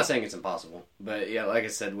 Yeah, I'm not saying it's impossible. But yeah, like I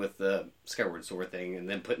said, with the Skyward Sword thing and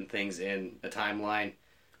then putting things in a timeline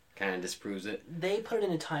kind of disproves it. They put it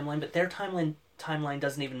in a timeline, but their timeline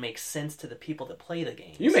doesn't even make sense to the people that play the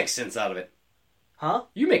game. You make sense out of it. Huh?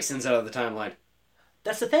 You make sense out of the timeline.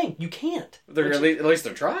 That's the thing. You can't. They're at least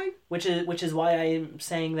they're trying. Which is why I'm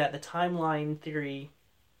saying that the timeline theory,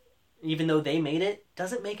 even though they made it,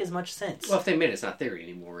 doesn't make as much sense. Well, if they made it, it's not theory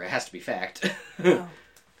anymore. It has to be fact. Well,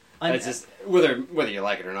 it's just whether you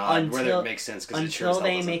like it or not, whether it makes sense. Until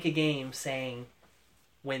they make a game saying,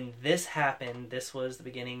 when this happened, this was the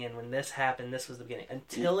beginning, and when this happened, this was the beginning.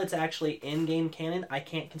 Until it's actually in-game canon, I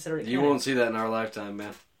can't consider it canon. You won't see that in our lifetime,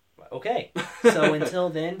 man. Okay. So until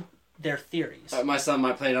then, they're theories. My son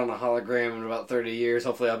might play it on a hologram in about 30 years.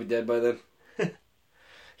 Hopefully I'll be dead by then.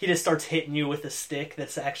 He just starts hitting you with a stick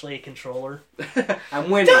that's actually a controller.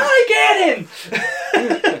 I'm winning. Die, get him!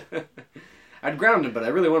 I'd ground him, but I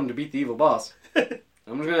really want him to beat the evil boss.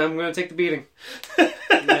 I'm gonna take the beating.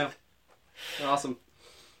 Yeah. Awesome.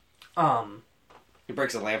 He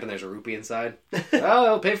breaks a lamp and there's a rupee inside. Oh,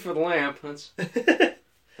 I'll pay for the lamp. That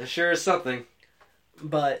sure is something.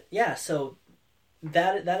 But yeah, so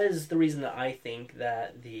that is the reason that I think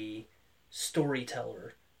that the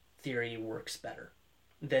storyteller theory works better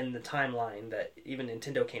than the timeline that even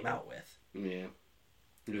Nintendo came out with. Yeah.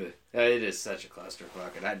 It is such a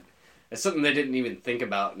clusterfuck, and it's something they didn't even think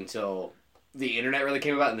about until the internet really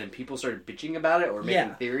came about, and then people started bitching about it or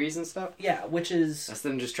making theories and stuff. Yeah, which is... That's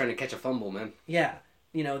them just trying to catch a fumble, man. Yeah.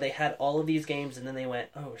 You know, they had all of these games, and then they went,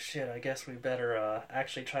 oh shit, I guess we better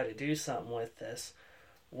actually try to do something with this.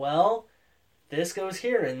 Well, this goes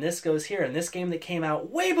here, and this goes here, and this game that came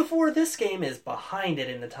out way before this game is behind it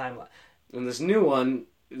in the timeline. And this new one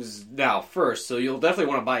is now first, so you'll definitely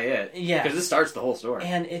want to buy it. Yeah. Because it starts the whole story.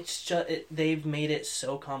 And it's just, they've made it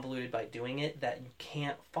so convoluted by doing it that you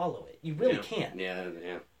can't follow it. You really can't. Yeah.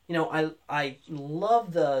 You know, I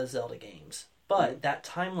love the Zelda games, but that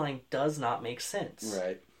timeline does not make sense.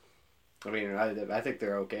 Right. I mean, I think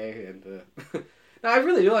they're okay, and no, I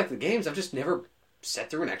really do like the games. I've just never sat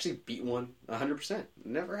through and actually beat one 100%.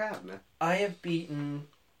 Never have, man. I have beaten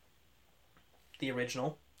the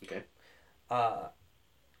original. Okay.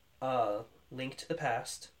 Link to the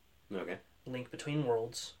Past. Okay. Link Between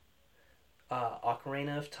Worlds.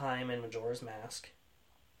 Ocarina of Time and Majora's Mask.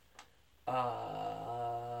 And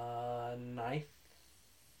I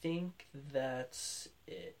think that's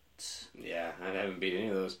it. Yeah, I haven't beat any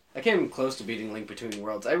of those. I came close to beating Link Between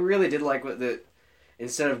Worlds. I really did like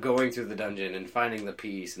instead of going through the dungeon and finding the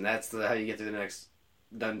piece, and that's how you get to the next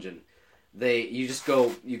dungeon.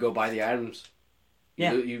 You go buy the items.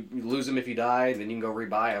 Yeah. You lose them if you die, and then you can go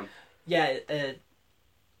rebuy them. Yeah,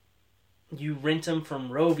 you rent them from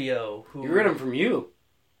Rovio. You rent them from you.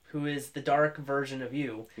 Who is the dark version of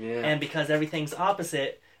you. Yeah. And because everything's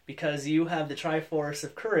opposite, because you have the Triforce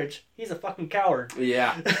of Courage, he's a fucking coward.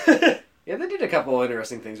 Yeah. Yeah, they did a couple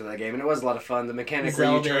interesting things with that game, and it was a lot of fun. The mechanic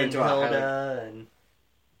where you turn into Hilda and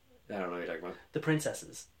I don't know what you're talking about. The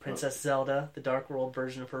princesses. Princess Zelda, the Dark World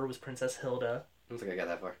version of her was Princess Hilda. I don't think I got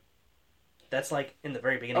that far. That's like in the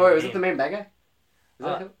very beginning of the was game. it the main bad guy? Is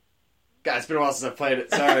that him? God, it's been a while since I've played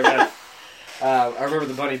it. Sorry, man. I remember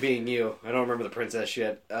the bunny being you. I don't remember the princess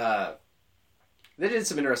shit. They did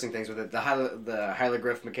some interesting things with it. The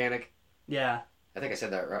hieroglyph mechanic. Yeah. I think I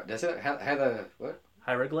said that right. Did I say what?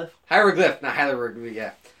 Hieroglyph? Hieroglyph, not hieroglyph,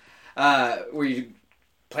 yeah. Where you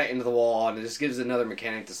plant into the wall, and it just gives another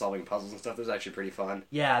mechanic to solving puzzles and stuff. It was actually pretty fun.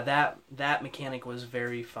 Yeah, that mechanic was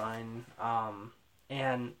very fun.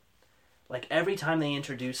 And like every time they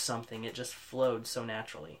introduced something, it just flowed so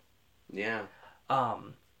naturally. Yeah.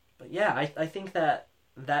 But yeah, I think that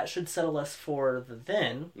should settle us for the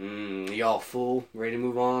then. Y'all full, ready to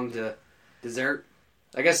move on to dessert?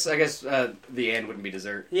 I guess the end wouldn't be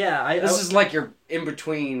dessert. Yeah, this is like your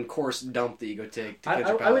in-between course dump that you go take to catch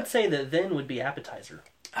your palate. I would say that then would be appetizer.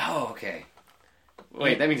 Oh, okay.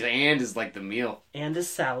 Wait, that means and is like the meal. And is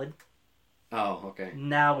salad. Oh, okay.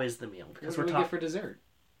 Now is the meal. Because what do we get for dessert?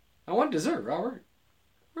 I want dessert, Robert.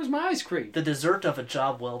 Where's my ice cream? The dessert of a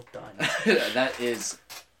job well done. That is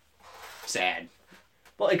sad.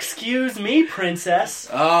 Well, excuse me, princess.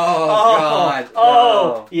 Oh God.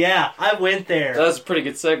 Oh, yeah, I went there. That was a pretty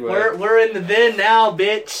good segue. We're in the then now,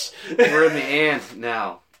 bitch. We're in the and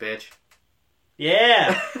now, bitch.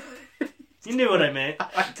 Yeah. You knew what I meant.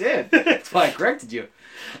 I did. That's why I corrected you.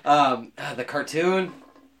 The cartoon.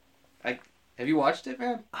 Have you watched it,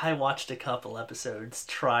 man? I watched a couple episodes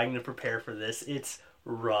trying to prepare for this. It's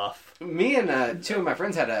rough. Me and two of my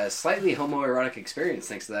friends had a slightly homoerotic experience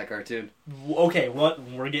thanks to that cartoon. Okay,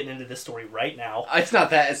 we're getting into this story right now. It's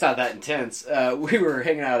not that intense. We were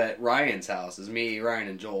hanging out at Ryan's house. It was me, Ryan,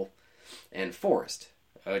 and Joel, and Forrest,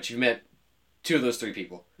 which you met two of those three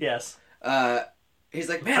people. Yes. He's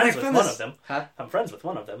like, man, I found this. One of them. Huh? I'm friends with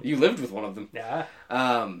one of them. You lived with one of them. Yeah.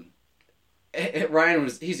 Ryan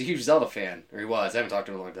he's a huge Zelda fan, or he was. I haven't talked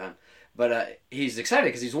to him in a long time. But he's excited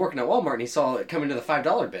because he's working at Walmart and he saw it come into the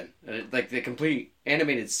 $5 bin. Like the complete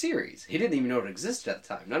animated series. He didn't even know it existed at the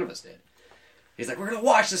time. None of us did. He's like, we're going to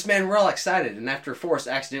watch this, man. We're all excited. And after Forrest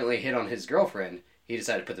accidentally hit on his girlfriend, he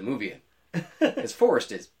decided to put the movie in. Because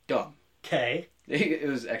Forrest is dumb. Okay. It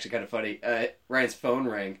was actually kind of funny. Ryan's phone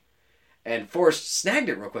rang and Forrest snagged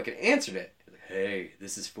it real quick and answered it. Hey,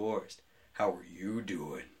 this is Forrest. How are you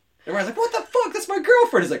doing? And Ryan's like, what the fuck? That's my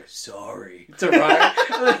girlfriend. He's like, sorry. To Ryan.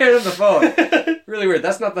 And then handed him the phone. Really weird.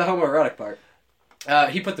 That's not the homoerotic part.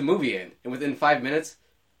 He put the movie in, and within 5 minutes,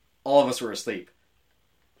 all of us were asleep.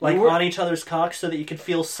 Like on each other's cocks so that you could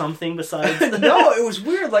feel something besides the... No, it was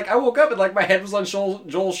weird. Like, I woke up and, like, my head was on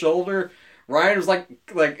Joel's shoulder. Ryan was, like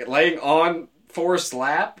laying on Forrest's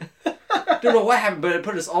lap. Don't know what happened, but it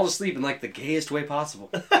put us all to sleep in, like, the gayest way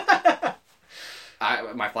possible.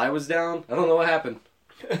 My fly was down. I don't know what happened.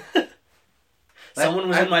 Someone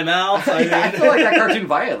was in my mouth. I feel like that cartoon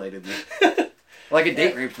violated me. Like it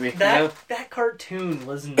date raped me. That cartoon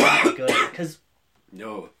was not good.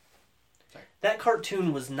 No. Sorry. That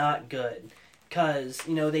cartoon was not good. Because,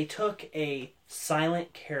 they took a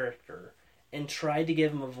silent character and tried to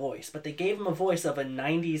give him a voice. But they gave him a voice of a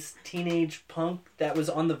 90s teenage punk that was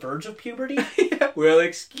on the verge of puberty. Yeah. Well,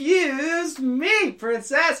 excuse me,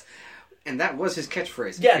 princess. And that was his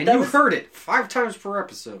catchphrase. Yeah, and you heard it 5 times per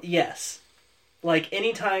episode. Yes. Like,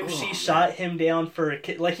 anytime she shot him down for a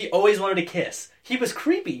kiss, like, he always wanted a kiss. He was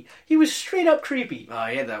creepy. He was straight up creepy. Oh,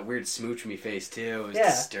 he had that weird smooch me face, too. It was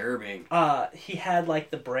disturbing. He had,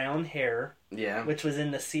 like, the brown hair. Yeah. Which was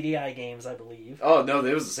in the CDI games, I believe. Oh, no,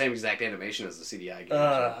 it was the same exact animation as the CDI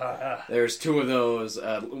games. There's 2 of those.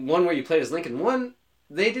 One where you played as Link, and one,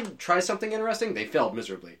 they did try something interesting. They failed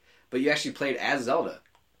miserably. But you actually played as Zelda.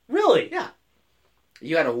 Really? Yeah.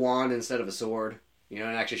 You had a wand instead of a sword. And it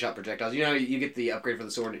actually shot projectiles. You get the upgrade for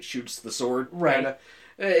the sword, it shoots the sword. Right. Kinda.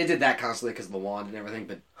 It did that constantly because of the wand and everything,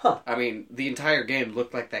 but, I mean, the entire game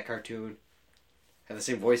looked like that cartoon. Had the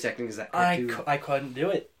same voice acting as that cartoon. I couldn't do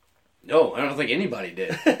it. No, I don't think anybody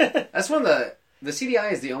did. That's one of the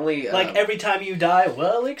CDI is the only... like, every time you die,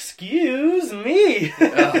 well, excuse me.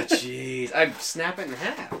 Oh, jeez. I'd snap it in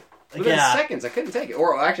half. Within seconds, I couldn't take it.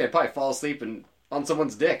 Or, actually, I'd probably fall asleep on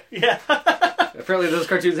someone's dick. Yeah. Apparently those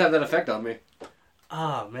cartoons have that effect on me.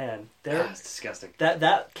 Oh, man. That's disgusting.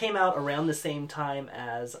 That came out around the same time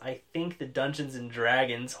as, I think, the Dungeons &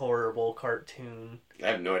 Dragons horrible cartoon. I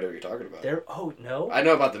have no idea what you're talking about. Oh, no? I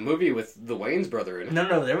know about the movie with the Wayans brother in it.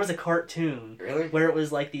 No, there was a cartoon. Really? Where it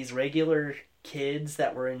was like these regular kids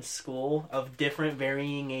that were in school of different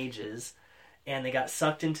varying ages, and they got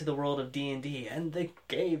sucked into the world of D&D, and the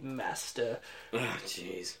Game Master. Oh,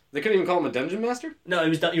 jeez. They couldn't even call him a Dungeon Master? No,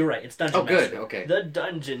 you're right. It's Dungeon Master. Oh, good. Okay. The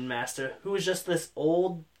Dungeon Master, who was just this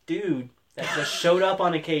old dude that just showed up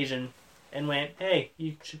on occasion and went, hey,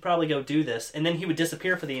 you should probably go do this. And then he would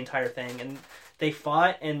disappear for the entire thing. And they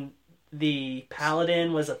fought, and the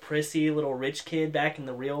paladin was a prissy little rich kid back in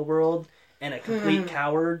the real world and a complete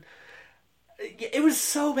coward. It was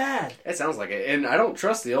so bad. It sounds like it. And I don't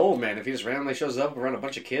trust the old man if he just randomly shows up around a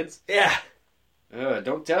bunch of kids. Yeah.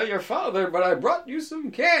 Don't tell your father, but I brought you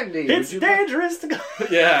some candy. It's dangerous to go.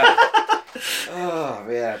 Yeah. Oh,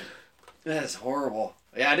 man. That's horrible.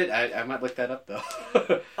 Yeah, I might look that up,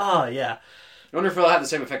 though. Oh, yeah. I wonder if it'll have the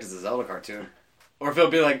same effect as the Zelda cartoon. Or if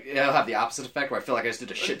it'll be like, it'll have the opposite effect where I feel like I just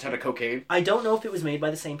did a shit ton of cocaine. I don't know if it was made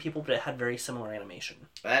by the same people, but it had very similar animation.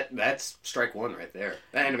 That's strike one right there.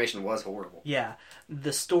 That animation was horrible. Yeah.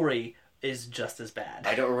 The story is just as bad.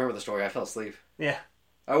 I don't remember the story. I fell asleep. Yeah.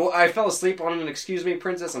 I fell asleep on an Excuse Me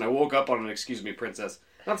Princess, and I woke up on an Excuse Me Princess.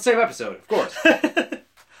 Not the same episode, of course.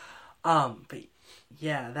 But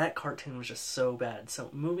yeah, that cartoon was just so bad.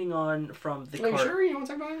 So moving on from the Are you sure you want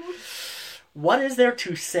to talk about it? What is there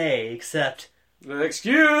to say except...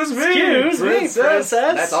 Excuse me, princess.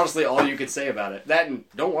 That's honestly all you could say about it. That and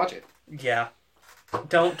don't watch it. Yeah.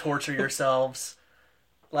 Don't torture yourselves.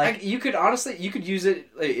 Like you could use it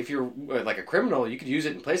if you're like a criminal. You could use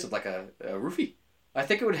it in place of like a roofie. I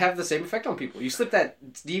think it would have the same effect on people. You slip that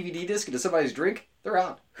DVD disc into somebody's drink, they're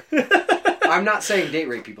out. I'm not saying date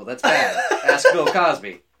rape people. That's bad. Ask Bill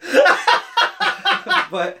Cosby.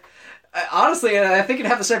 But honestly, I think it'd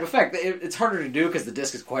have the same effect. It's harder to do because the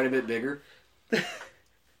disc is quite a bit bigger.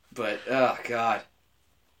 But, oh, God.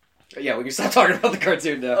 Yeah, we can stop talking about the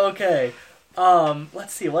cartoon now. Okay.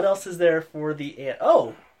 Let's see. What else is there for the...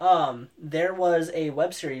 there was a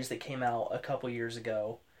web series that came out a couple years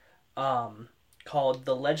ago called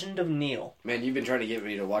The Legend of Neil. Man, you've been trying to get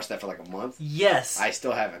me to watch that for like a month? Yes. I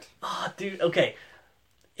still haven't. Oh, dude. Okay.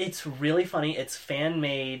 It's really funny. It's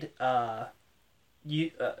fan-made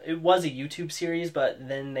it was a YouTube series, but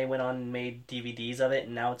then they went on and made DVDs of it,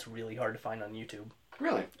 and now it's really hard to find on YouTube.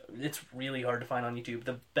 Really? It's really hard to find on YouTube.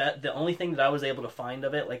 The only thing that I was able to find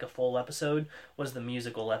of it, like a full episode, was the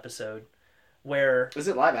musical episode, where... Is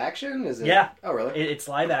it live action? Is it? Yeah. Oh, really? It's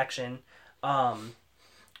live action. I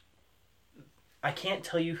can't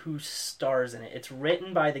tell you who stars in it. It's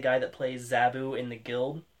written by the guy that plays Zabu in The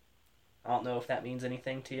Guild. I don't know if that means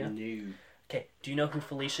anything to you. No. Okay, do you know who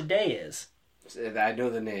Felicia Day is? I know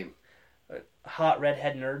the name. Hot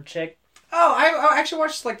redhead nerd chick. Oh, I actually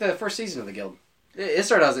watched like the first season of The Guild. It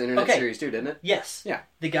started out as an internet series too, didn't it? Yes. Yeah.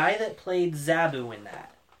 The guy that played Zabu in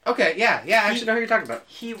that. Okay, yeah. I actually know who you're talking about.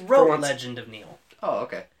 He wrote Legend of Neil. Oh,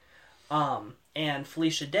 okay. And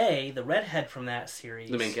Felicia Day, the redhead from that series,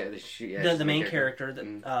 the main character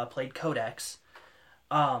that played Codex,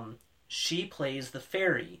 she plays the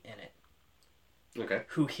fairy in it. Okay.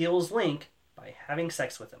 Who heals Link by having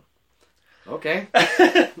sex with him. Okay.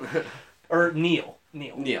 Or Neil,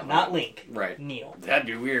 not Link. Right. Neil. That'd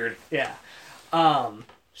be weird. Yeah.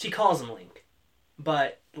 She calls him Link,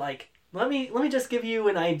 but like, let me just give you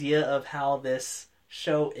an idea of how this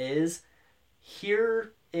show is.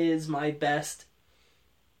 Here is my best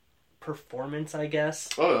performance, I guess.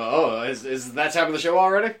 Is that time of the show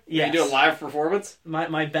already? Yes. You do a live performance?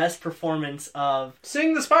 My best performance of...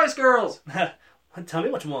 Sing the Spice Girls! Tell me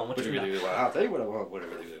what you want. What you really want? I'll tell you what I want. What I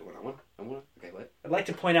really want. Okay, what? I'd like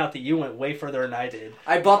to point out that you went way further than I did.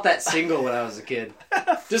 I bought that single when I was a kid.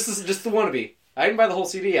 just the wannabe. I didn't buy the whole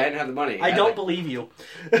CD. I didn't have the money. I don't believe you.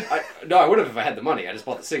 No, I would have if I had the money. I just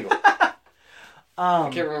bought the single. I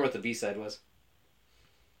can't remember what the B-side was.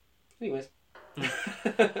 Anyways.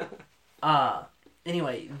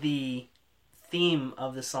 Anyway, the theme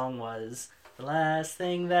of the song was, the last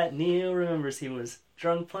thing that Neil remembers, he was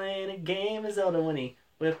drunk playing a game of Zelda when he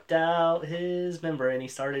whipped out his member and he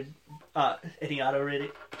started, and he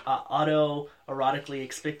auto-erotically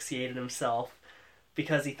asphyxiated himself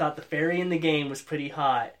because he thought the fairy in the game was pretty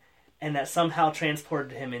hot and that somehow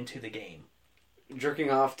transported him into the game. Jerking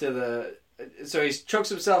off to the... So he chokes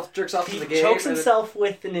himself, jerks off to the game? He chokes himself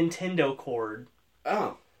with the Nintendo cord.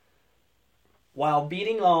 Oh. While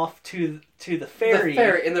beating off to the fairy. The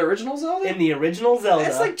fairy in the original Zelda? In the original Zelda.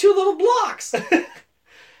 That's like 2 little blocks!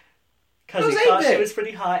 Because he thought she was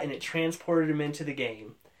pretty hot and it transported him into the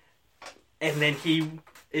game. And then he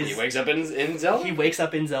wakes up in Zelda? He wakes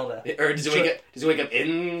up in Zelda. Or does he wake up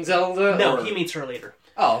in Zelda? No, he meets her later.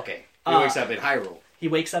 Oh, okay. He wakes up in Hyrule. He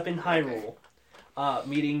wakes up in Hyrule,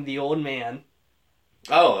 meeting the old man.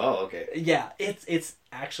 Oh, okay. Yeah, it's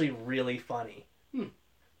actually really funny. It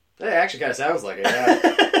actually kind of sounds like it,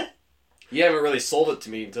 yeah. You haven't really sold it to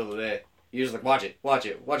me until today. You're just like, watch it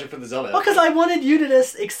for the Zelda. Well, because I wanted you to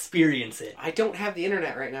just experience it. I don't have the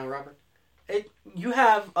internet right now, Robert. You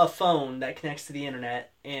have a phone that connects to the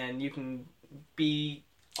internet, and you can be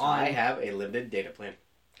on... I have a limited data plan.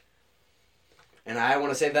 And I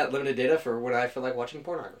want to save that limited data for when I feel like watching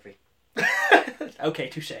pornography. Okay,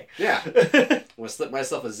 touche. Yeah. I want to slip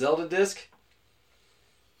myself a Zelda disc,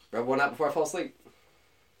 rub one out before I fall asleep.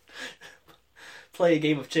 Play a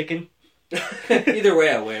game of chicken. Either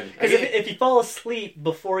way, I win. Because if you fall asleep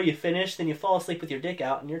before you finish, then you fall asleep with your dick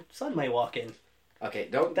out, and your son may walk in. Okay,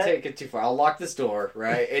 don't take it too far. I'll lock this door,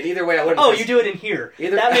 right? And either way, I wouldn't. Oh, you do it in here.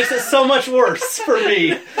 That makes it so much worse for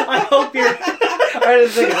me. I hope you're... I didn't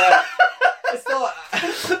think of that. Still,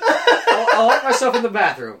 I'll lock myself in the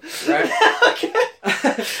bathroom, right?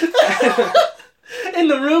 In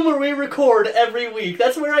the room where we record every week.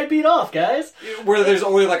 That's where I beat off, guys. Where there's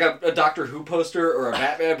only like a Doctor Who poster or a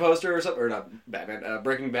Batman poster or something. Or not Batman,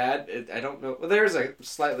 Breaking Bad. I don't know. Well, there's a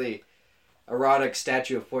slightly erotic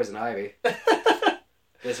statue of Poison Ivy.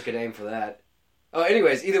 Guess I could aim for that. Oh,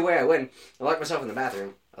 anyways, either way I win. I'll lock myself in the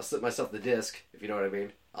bathroom. I'll slip myself the disc, if you know what I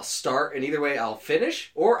mean. I'll start, and either way I'll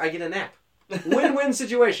finish, or I get a nap. Win-win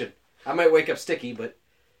situation. I might wake up sticky, but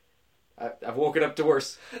I've woken up to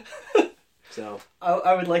worse. So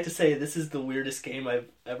I would like to say this is the weirdest game I've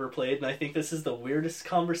ever played, and I think this is the weirdest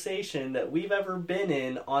conversation that we've ever been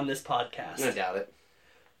in on this podcast. I doubt it.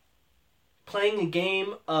 Playing a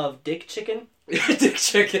game of Dick Chicken. Dick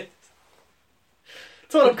Chicken.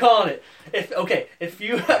 That's what I'm calling it. If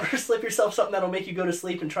you ever slip yourself something that'll make you go to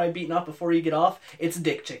sleep and try beating off before you get off, it's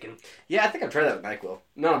Dick Chicken. Yeah, I think I've tried that with NyQuil.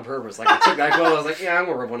 Not on purpose. Like, I took NyQuil, I was like, yeah, I'm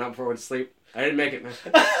gonna rub one out before I went to sleep. I didn't make it, man.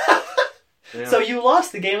 Yeah. So you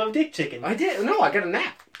lost the game of Dick Chicken. I did. No, I got a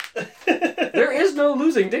nap. There is no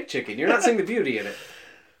losing Dick Chicken. You're not seeing the beauty in it.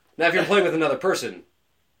 Now, if you're playing with another person,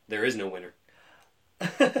 there is no winner.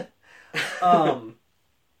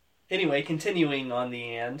 Anyway, continuing on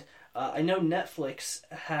the end, I know Netflix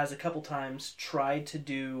has a couple times tried to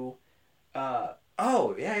do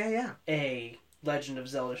Oh, yeah. a Legend of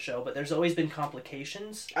Zelda show, but there's always been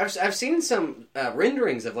complications. I've seen some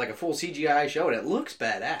renderings of like a full CGI show, and it looks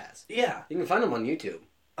badass. Yeah. You can find them on YouTube.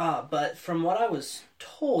 But from what I was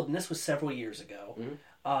told, and this was several years ago,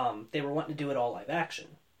 they were wanting to do it all live action.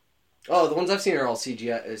 Oh, the ones I've seen are all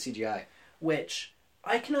CGI. Which,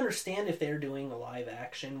 I can understand if they're doing a live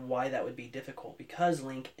action, why that would be difficult, because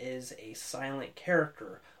Link is a silent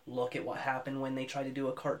character. Look at what happened when they tried to do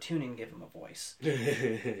a cartoon and give him a voice.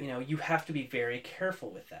 You know, you have to be very careful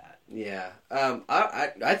with that. Yeah.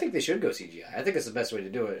 I think they should go CGI. I think it's the best way to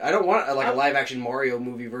do it. I don't want a live action Mario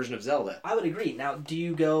movie version of Zelda. I would agree. Now, do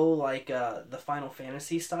you go like the Final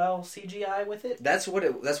Fantasy style CGI with it? That's what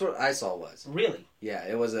I saw was. Really? Yeah,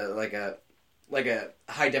 it was a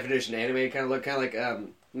high definition animated kind of look, kind of like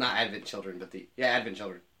not Advent Children, but Advent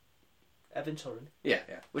Children. Advent Children. Yeah,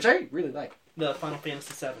 which I really like. The Final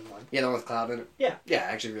Fantasy VII one. Yeah, the one with Cloud in it. Yeah. Yeah,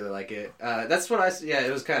 I actually really like it. That's what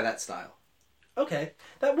it was kind of that style. Okay,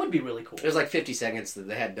 that would be really cool. It was like 50 seconds that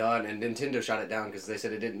they had done, and Nintendo shot it down because they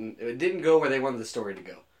said it didn't go where they wanted the story to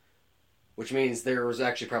go. Which means there was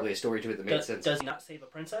actually probably a story to it that made sense. Does he not save a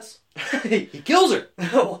princess? He kills her!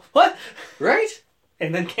 What? Right?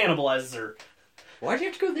 And then cannibalizes her. Why'd you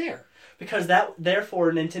have to go there? Because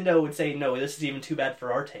therefore Nintendo would say, no, this is even too bad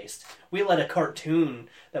for our taste. We let a cartoon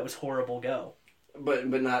that was horrible go. But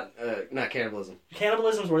not cannibalism.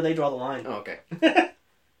 Cannibalism is where they draw the line. Oh, okay.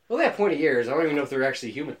 Well, they have pointy ears. I don't even know if they're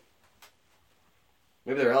actually human.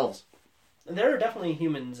 Maybe they're elves. There are definitely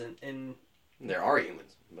humans in... There are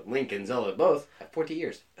humans. But Link and Zelda both have pointy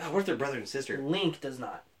ears. Oh, what if they're brother and sister? Link does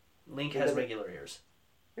not. Link has regular ears.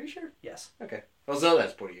 Are you sure? Yes. Okay. Well, Zelda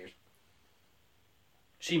has pointy ears.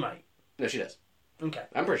 She might. No, she does. Okay.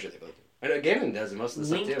 I'm pretty sure they both do. I know Ganon does in most of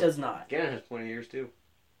the Link stuff, too. does not. Ganon has pointy ears, too.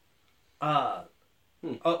 Oh,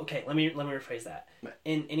 okay. Let me rephrase that.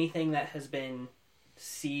 In anything that has been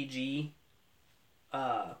CG,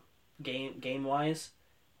 game wise,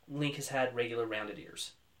 Link has had regular rounded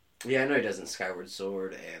ears. Yeah, I know he does in Skyward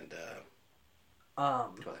Sword and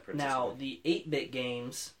now the 8-bit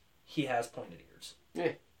games, he has pointed ears.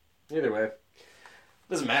 Yeah. Either way,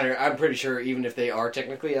 doesn't matter. I'm pretty sure even if they are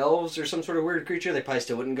technically elves or some sort of weird creature, they probably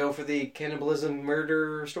still wouldn't go for the cannibalism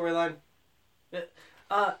murder storyline.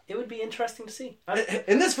 It would be interesting to see.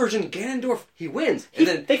 In this version, Ganondorf, he wins. And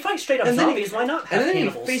then they fight straight up zombies. Why not have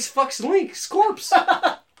cannibals? And then he face fucks Link's corpse.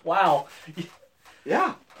 Wow.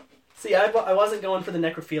 Yeah. See, I wasn't going for the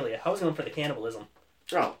necrophilia. I was going for the cannibalism.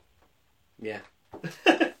 Oh. Yeah.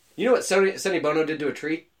 You know what Sonny Bono did to a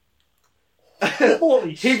tree?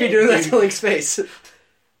 Holy shit. He'd be doing that to Link's face.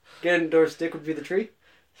 Ganondorf's dick would be the tree.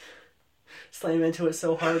 Slam into it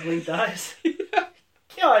so hard Link dies.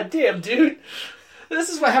 God damn, dude. Apparently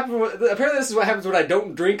this is what happens when I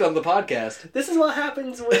don't drink on the podcast. This is what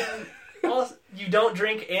happens when you don't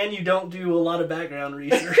drink and you don't do a lot of background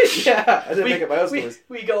research. Yeah, I didn't make up my own stories.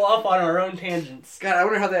 We go off on our own tangents. God, I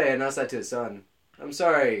wonder how they announced that to his son. I'm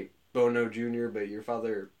sorry, Bono Jr., but your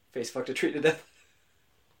father face fucked a tree to death.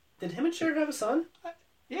 Did him and Cher have a son?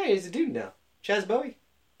 Yeah, he's a dude now. Chaz Bowie.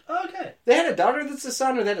 Okay. They had a daughter that's a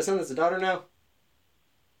son, or they had a son that's a daughter now?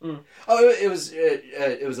 Mm. Oh, it was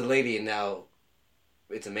a lady, and now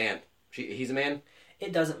it's a man. He's a man?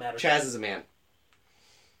 It doesn't matter. Chaz is a man.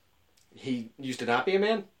 He used to not be a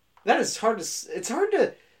man? That is hard to... It's hard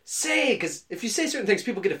to say, because if you say certain things,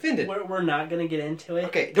 people get offended. We're not going to get into it.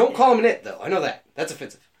 Okay, don't call him an it, though. I know that. That's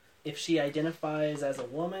offensive. If she identifies as a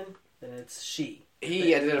woman, then it's she.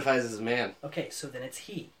 He identifies as a man. Okay, so then it's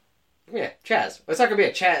he. Yeah, Chaz. It's not going to be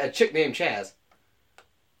a chick named Chaz.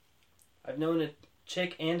 I've known a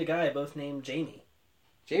chick and a guy both named Jamie.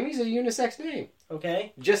 Jamie's a unisex name.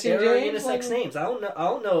 Okay. Jesse and There are James? unisex names. I don't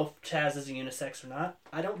know if Chaz is a unisex or not.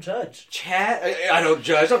 I don't judge. Chaz? I don't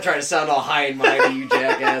judge. Don't try to sound all high and mighty, you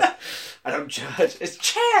jackass. I don't judge. It's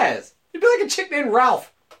Chaz. You'd be like a chick named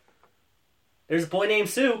Ralph. There's a boy named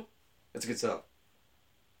Sue. That's a good song.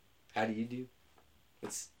 How do you do?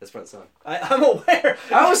 That's part of the song. I'm aware.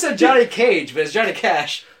 I almost said Johnny Cage, but it's Johnny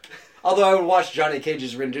Cash. Although I would watch Johnny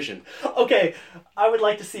Cage's rendition. Okay, I would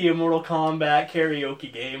like to see a Mortal Kombat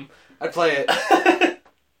karaoke game. I'd play it.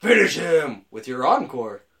 Finish him with your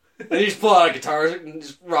encore. And you just pull out a guitar and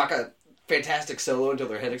just rock a fantastic solo until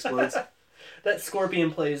their head explodes. That Scorpion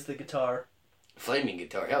plays the guitar. Flaming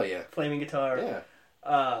guitar, hell yeah. Flaming guitar.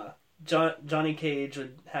 Yeah. Johnny Cage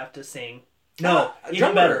would have to sing. No, even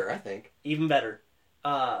drummer, better. I think. Even better.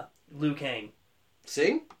 Liu Kang.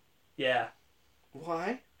 Sing? Yeah.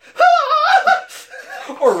 Why?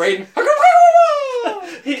 Or Raiden.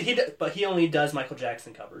 But he only does Michael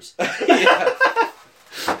Jackson covers. Yeah.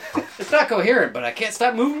 It's not coherent, but I can't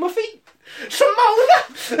stop moving my feet. Shimona!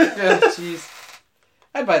 Oh, jeez.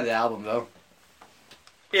 I'd buy the album though.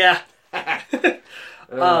 Yeah.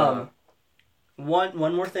 One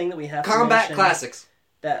more thing that we have Combat to mention. Classics.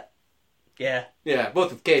 Yeah. Yeah,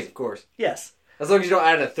 both with K's, of course. Yes. As long as you don't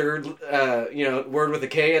add a third, word with a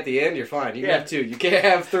K at the end, you're fine. You can have 2. You can't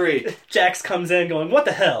have 3. Jax comes in going, what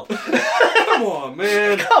the hell? Come on,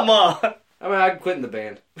 man. Come on. I mean, I'm quitting the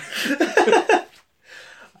band.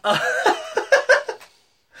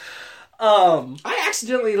 I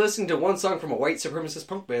accidentally listened to one song from a white supremacist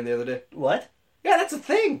punk band the other day. What? Yeah, that's a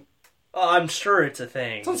thing. I'm sure it's a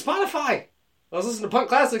thing. It's on Spotify. I was listening to punk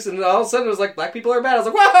classics, and all of a sudden it was like, black people are bad. I was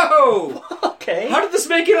like, whoa! Okay. How did this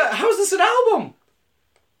make it? How is this an album?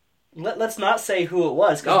 Let's not say who it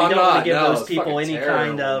was, because No, we I'm don't want not. to give No, those it's people fucking any terrible,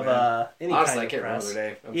 kind of any Honestly, kind I of can't press. remember their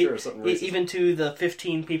name. I'm sure it's something racist. Even to the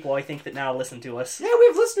 15 people I think that now listen to us. Yeah, we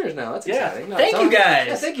have listeners now. That's Yeah. exciting. No, Thank tell you, them- guys.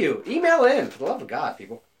 Yeah, thank you. Email in, for the love of God,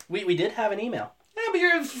 people. We did have an email. Yeah, but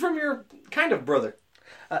you're from your kind of brother.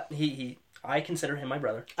 I consider him my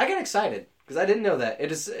brother. I got excited because I didn't know that. It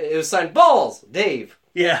was signed Balls, Dave.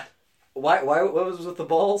 Yeah. Why? What was with the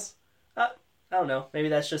balls? I don't know. Maybe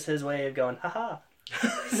that's just his way of going, haha.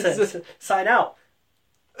 Sign out.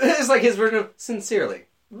 It's like his version of sincerely.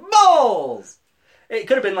 Balls! It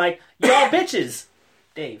could have been like, y'all bitches.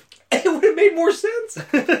 Dave. It would have made more sense.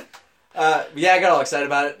 Yeah, I got all excited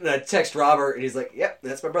about it. And I text Robert, and he's like, yep,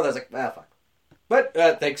 that's my brother. I was like, fuck. But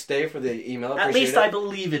thanks, Dave, for the email. At least I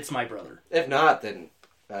believe it's my brother. If not, then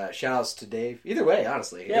shout outs to Dave. Either way,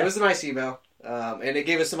 honestly. Yeah. It was a nice email. And it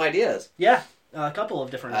gave us some ideas. Yeah. A couple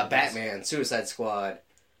of different ideas. Batman, Suicide Squad,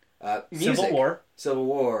 music. Civil War.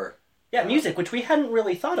 War. Yeah, music, which we hadn't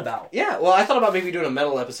really thought about. Yeah, well, I thought about maybe doing a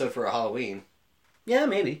metal episode for a Halloween. Yeah,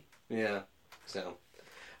 maybe. Yeah. So,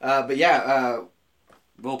 but yeah,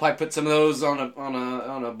 we'll probably put some of those on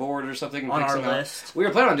a board or something. And On pick our some out. list. We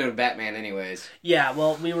were planning on doing Batman anyways. Yeah,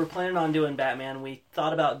 well, we were planning on doing Batman. We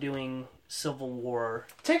thought about doing Civil War.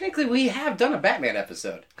 Technically, we have done a Batman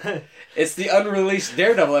episode. It's the unreleased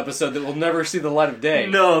Daredevil episode that will never see the light of day.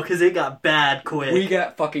 No, because it got bad quick. We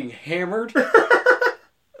got fucking hammered.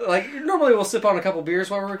 Like, normally we'll sip on a couple beers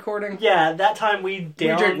while we're recording. Yeah, that time we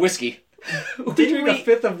downed... We drink whiskey. we Didn't drink a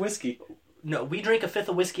fifth of whiskey. No, we drank a fifth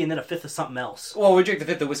of whiskey and then a fifth of something else. Well, we drink the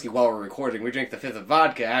fifth of whiskey while we're recording. We drink the fifth of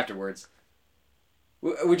vodka afterwards.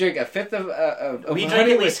 We drink a fifth of we honey drank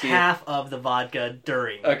at least whiskey. half of the vodka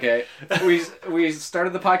during. Okay. We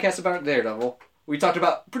started the podcast about Daredevil. We talked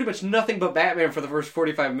about pretty much nothing but Batman for the first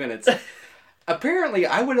 45 minutes. Apparently,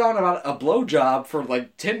 I went on about a blowjob for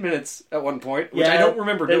like 10 minutes at one point, which I don't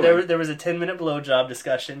remember doing. There was a 10-minute blowjob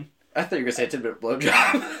discussion. I thought you were going to say a 10-minute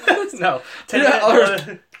blowjob. No.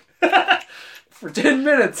 10 for 10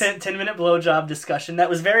 minutes. 10-minute blowjob discussion.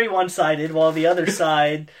 That was very one-sided, while the other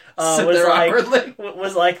side Sit was there like, awkwardly.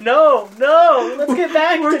 No, let's get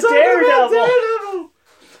back to Daredevil.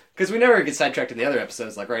 Because we never get sidetracked in the other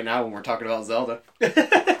episodes, like right now when we're talking about Zelda.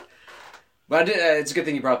 But I did, it's a good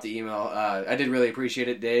thing you brought up the email. I did really appreciate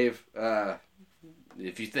it, Dave.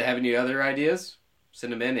 If you have any other ideas,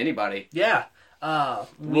 send them in. Anybody. Yeah.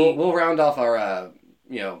 We'll round off our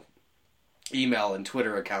email and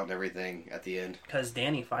Twitter account and everything at the end. Because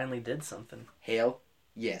Danny finally did something. Hell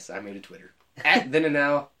yes, I made a Twitter at Then and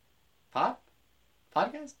Now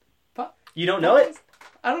podcast. You don't know it?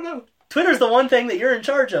 I don't know. Twitter's the one thing that you're in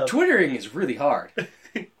charge of. Twittering is really hard.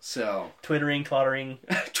 So Twittering, twattering,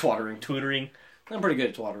 twattering. tweetering. I'm pretty good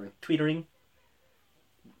at twattering. Tweetering.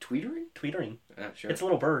 Tweetering? Tweetering. Sure. It's a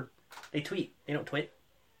little bird. They tweet. They don't twit.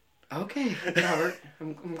 Okay, Robert.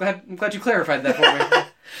 I'm glad you clarified that for me.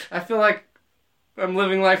 I feel like I'm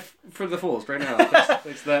living life for the fullest right now.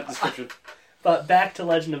 It's that description. But back to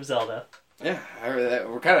Legend of Zelda. Yeah,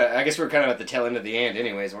 I guess we're kind of at the tail end of the end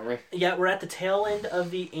anyways, weren't we? Yeah, we're at the tail end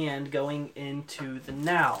of the and going into the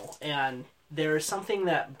now. And there is something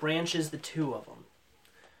that branches the two of them.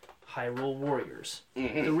 Hyrule Warriors.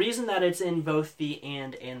 Mm-hmm. The reason that it's in both the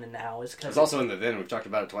and the now is because... It's also in the then. We've talked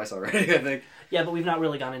about it twice already, I think. Yeah, but we've not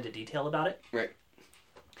really gone into detail about it. Right.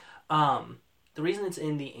 The reason it's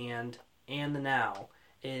in the and the now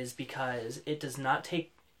is because it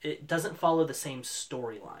doesn't follow the same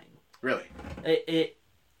storyline. Really?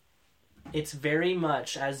 It's very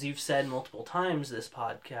much, as you've said multiple times this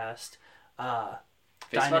podcast,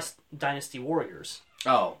 Dynasty Warriors.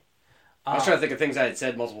 Oh. I was trying to think of things I had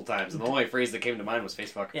said multiple times, and the only phrase that came to mind was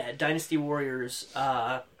facefuck. Yeah, Dynasty Warriors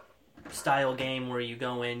style game where you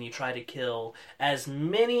go in, you try to kill as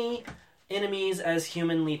many enemies as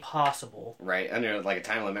humanly possible. Right, under like a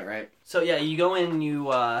time limit, right? So yeah, you go in,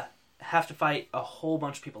 you have to fight a whole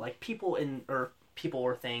bunch of people, like people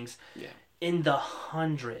or things, in the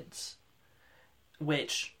hundreds,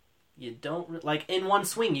 which you don't like. In one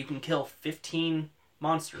swing, you can kill 15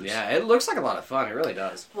 monsters. Yeah, it looks like a lot of fun. It really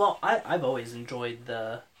does. Well, I've always enjoyed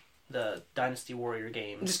the Dynasty Warrior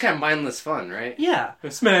games. Just kind of mindless fun, right? Yeah.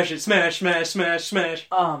 Smash it, smash, smash, smash, smash.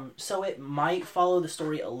 So it might follow the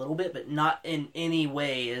story a little bit, but not in any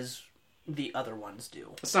way as the other ones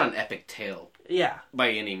do. It's not an epic tale Yeah.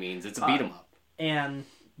 by any means. It's a beat 'em up. And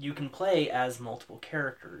you can play as multiple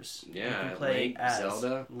characters. Yeah, you can play Link, as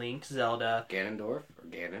Zelda. Link, Zelda. Ganondorf or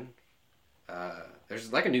Ganon.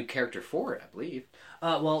 There's like a new character for it, I believe.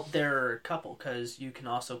 Well, there are a couple, because you can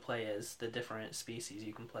also play as the different species.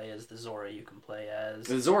 You can play as the Zora, you can play as...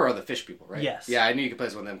 The Zora are the fish people, right? Yes. Yeah, I knew you could play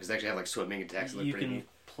as one of them because they actually have like swimming attacks that look You pretty can neat.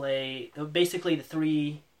 play... Basically, the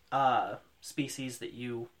three species that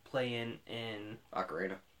you play in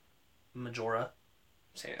Ocarina. Majora.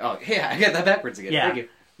 Oh, yeah, I got that backwards again. Yeah. Thank you.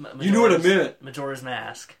 You know what I meant. Majora's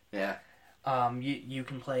Mask. Yeah. You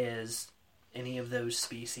can play as any of those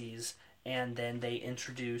species, and then they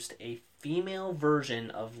introduced a female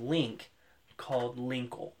version of Link called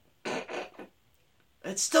Linkle.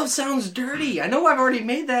 It still sounds dirty. I know I've already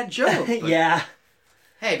made that joke. But... Yeah.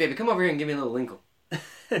 Hey, baby, come over here and give me a little Linkle.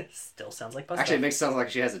 Still sounds like Busta. Actually, it makes it sound like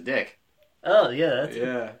she has a dick. Oh, yeah.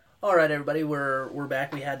 Yeah. All right, everybody, we're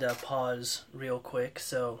back. We had to pause real quick,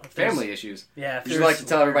 so... Family issues. Yeah. Would you like to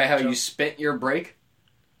tell everybody how you spent your break?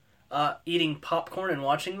 Eating popcorn and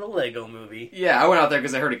watching the Lego Movie. Yeah, I went out there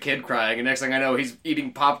because I heard a kid crying, and next thing I know, he's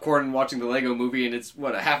eating popcorn and watching the Lego Movie, and it's,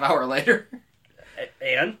 what, a half hour later?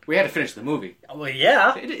 And? We had to finish the movie. Well,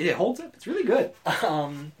 yeah. It holds up. It's really good.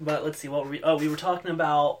 But let's see, what were we... Oh, we were talking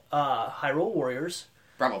about Hyrule Warriors.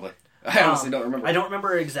 Probably. I honestly don't remember. I don't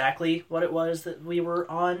remember exactly what it was that we were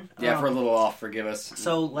on. Yeah, if we're a little off, forgive us.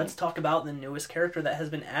 So let's talk about the newest character that has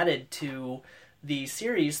been added to the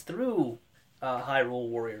series through Hyrule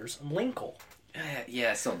Warriors, Linkle.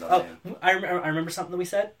 Yeah, it still does. Oh, I remember something that we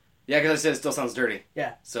said? Yeah, because I said it still sounds dirty.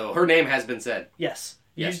 Yeah. So her name has been said. Yes.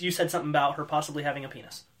 Yes. You said something about her possibly having a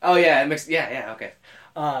penis. Oh, yeah, it makes... Yeah, okay.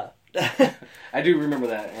 I do remember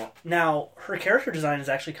that, yeah. Now, her character design is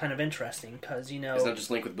actually kind of interesting, because, It's not just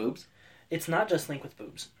Link with boobs? It's not just Link with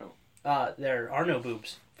boobs. Oh. There are no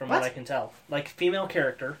boobs, from what I can tell. Like, female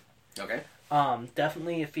character. Okay.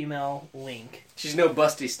 Definitely a female Link. She's no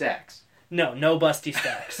busty stacks. No busty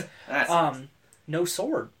stacks. No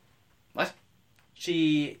sword. What?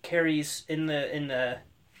 She carries in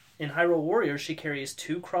Hyrule Warriors, she carries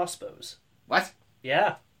 2 crossbows. What?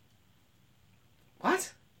 Yeah.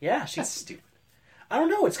 What? Yeah, That's stupid. I don't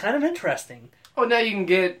know, it's kind of interesting. Oh, now you can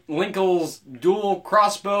get Linkle's dual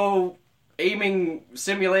crossbow aiming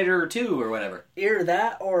simulator 2 or whatever. Either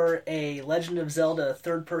that or a Legend of Zelda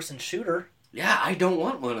third-person shooter. Yeah, I don't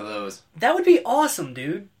want one of those. That would be awesome,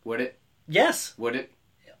 dude. Would it? Yes. Would it?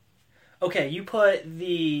 Okay, you put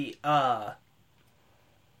the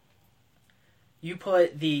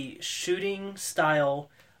shooting style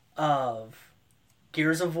of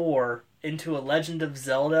Gears of War into a Legend of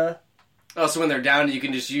Zelda. Oh, so when they're down, you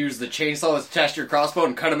can just use the chainsaw that's attached to your crossbow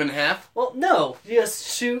and cut them in half? Well, no. You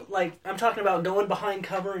just shoot, like, I'm talking about going behind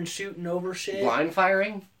cover and shooting over shit. Blind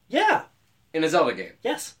firing? Yeah. In a Zelda game?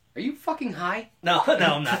 Yes. Are you fucking high? No,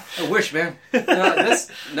 I'm not. I wish, man. No,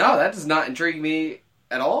 that does not intrigue me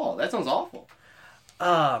at all. That sounds awful.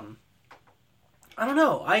 I don't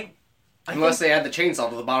know. Unless they add the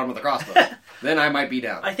chainsaw to the bottom of the crossbow. Then I might be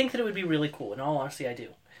down. I think that it would be really cool. In all honesty, I do.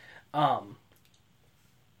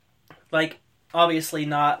 Like, obviously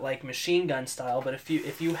not like machine gun style, but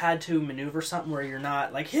if you had to maneuver something where you're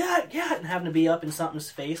not like, yeah, and having to be up in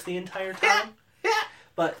something's face the entire time. Yeah.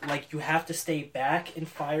 But, like, you have to stay back and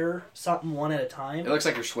fire something one at a time. It looks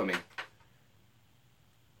like you're swimming.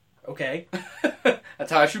 Okay.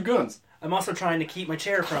 That's how I shoot guns. I'm also trying to keep my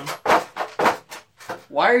chair from...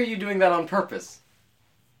 Why are you doing that on purpose?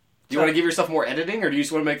 Do you want to give yourself more editing, or do you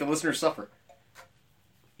just want to make the listeners suffer?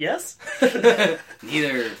 Yes?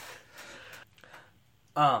 Neither.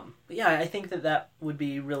 But yeah, I think that would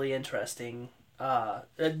be really interesting. A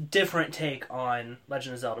different take on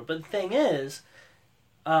Legend of Zelda. But the thing is,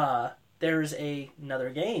 there's another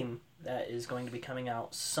game that is going to be coming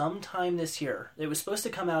out sometime this year. It was supposed to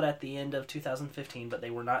come out at the end of 2015, but they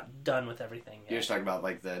were not done with everything yet. You're just talking about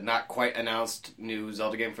like the not quite announced new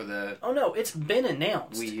Zelda game for the... Oh no, it's been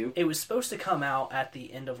announced. Wii U? It was supposed to come out at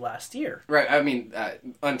the end of last year. Right, I mean,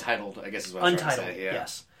 Untitled, I guess is what I was trying to say. Yeah.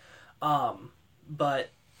 Yes. But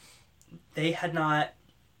they had not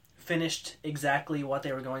finished exactly what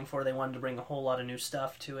they were going for. They wanted to bring a whole lot of new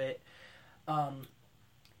stuff to it.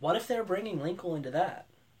 What if they're bringing Linkle into that?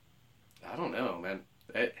 I don't know, man.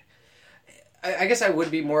 I guess I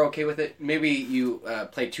would be more okay with it. Maybe you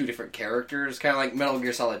play 2 different characters, kind of like Metal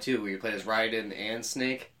Gear Solid 2, where you play as Raiden and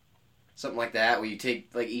Snake. something like that, where you take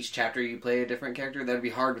like each chapter you play a different character. That'd be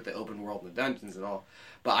hard with the open world and the dungeons and all.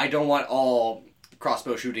 But I don't want all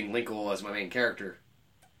crossbow shooting Linkle as my main character.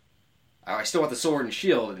 I still want the sword and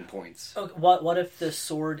shield and points. Okay, what if the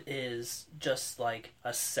sword is just like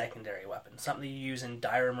a secondary weapon, something you use in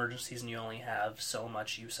dire emergencies and you only have so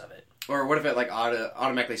much use of it? Or what if it like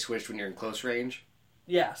automatically switched when you're in close range?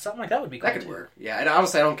 Yeah, something like that would be cool. That could work. Yeah, and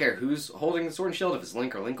honestly, I don't care who's holding the sword and shield. If it's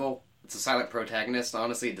Link or Linkle, it's a silent protagonist.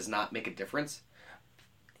 Honestly, it does not make a difference.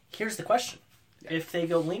 Here's the question: if they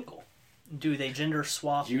go Linkle, do they gender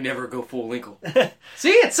swap? You never go full Linkle. See,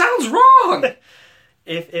 it sounds wrong.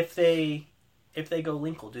 If they go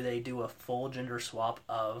Linkle, do they do a full gender swap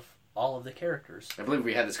of all of the characters? I believe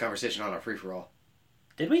we had this conversation on our free for all.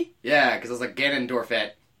 Did we? Yeah, because I was like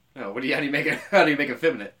Ganondorfet. Oh, how do you make a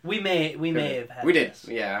feminine? We may have had. We did. This.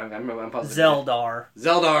 Yeah, I'm positive.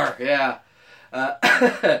 Zeldar. Yeah.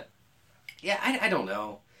 Yeah, I don't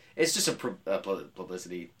know. It's just a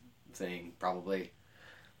publicity thing, probably,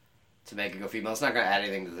 to make it go female. It's not going to add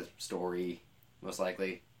anything to the story, most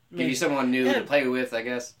likely. Give you someone new to play with, I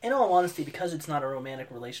guess. In all honesty, because it's not a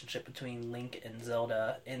romantic relationship between Link and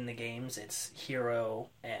Zelda in the games, it's hero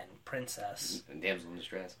and princess. And damsel in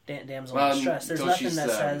distress. Damsel in distress. There's nothing that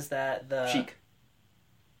says that the... Sheik.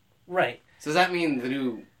 Right. So does that mean the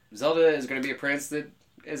new Zelda is going to be a prince that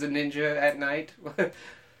is a ninja at night?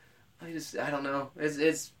 I don't know.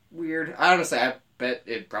 It's weird. Honestly, I bet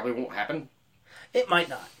it probably won't happen. It might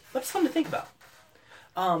not. But it's something to think about.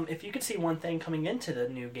 If you could see one thing coming into the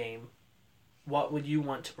new game, what would you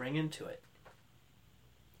want to bring into it?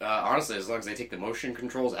 Honestly, as long as they take the motion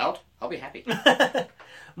controls out, I'll be happy.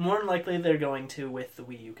 More than likely, they're going to with the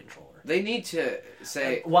Wii U controller. They need to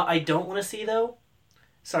say... What I don't want to see, though...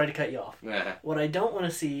 Sorry to cut you off. Nah. What I don't want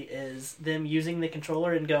to see is them using the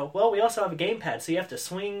controller and go, well, we also have a gamepad, so you have to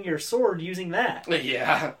swing your sword using that.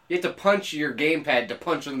 Yeah. You have to punch your gamepad to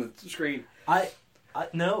punch on the screen.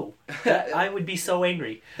 No. I would be so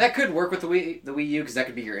angry. That could work with the Wii U, because that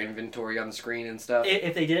could be your inventory on the screen and stuff.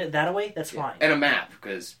 If they did it that way, that's fine. And a map,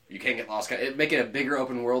 because you can't get lost. It'd make it a bigger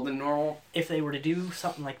open world than normal. If they were to do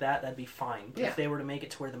something like that, that'd be fine. But Yeah. if they were to make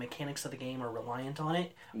it to where the mechanics of the game are reliant on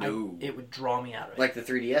it, No. it would draw me out of it. Like the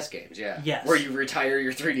 3DS games, yeah. Yes. Where you retire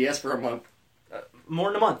your 3DS for a month. More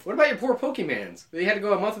than a month. What about your poor Pokemans? They had to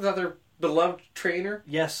go a month without their beloved trainer?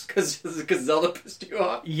 Yes. Because Zelda pissed you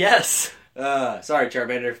off? Yes. Sorry,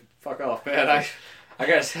 Charmander. Fuck off, man. I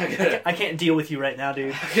gotta I can't deal with you right now,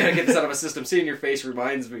 dude. I gotta get this out of my system. Seeing your face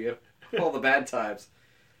reminds me of all the bad times.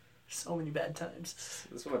 So many bad times.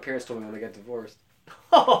 That's what my parents told me when they got divorced.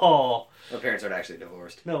 Oh. My parents aren't actually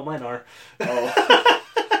divorced. No, mine are. Oh.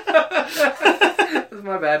 That's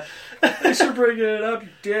my bad. Thanks for bringing it up, you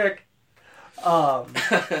dick.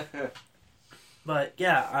 But,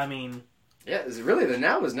 yeah, I mean... Yeah, really,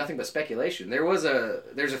 now was nothing but speculation. There's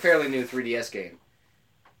a fairly new 3DS game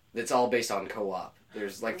that's all based on co-op.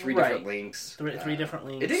 There's like three different links. Three different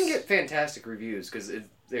links. It didn't get fantastic reviews because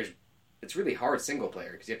it's really hard single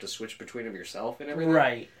player because you have to switch between them yourself and everything.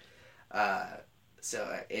 Right.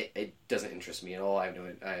 So it doesn't interest me at all. I have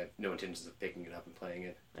no intentions of picking it up and playing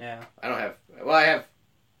it. Yeah. I have.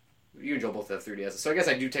 You and Joel both have 3DS, so I guess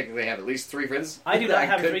I do technically have at least 3 friends. I do not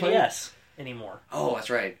have a could play. 3DS anymore. Oh, that's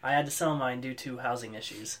right. I had to sell mine due to housing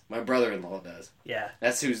issues. My brother-in-law does. Yeah.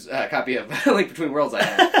 That's whose copy of Link Between Worlds I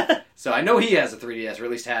have. So I know he has a 3DS, or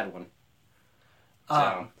at least had one.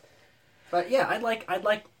 So. But yeah, I'd like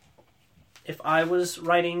if I was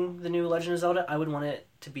writing the new Legend of Zelda, I would want it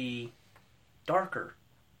to be darker.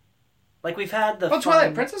 Like we've had the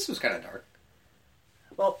Twilight Princess was kind of dark.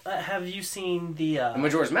 Well, have you seen the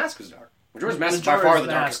Majora's Mask was dark. Majora's Mask is by far the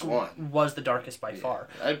darkest one. Was the darkest by far.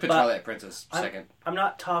 I'd put Twilight Princess second. I'm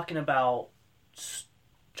not talking about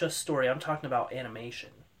just story. I'm talking about animation.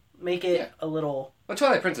 Make it a little... Well,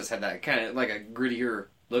 Twilight Princess had that kind of like a grittier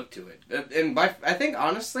look to it. And I think,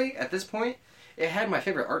 honestly, at this point, it had my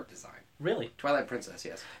favorite art design. Really? Twilight Princess,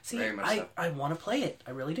 yes. See, very much so. I want to play it.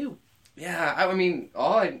 I really do. Yeah, I mean,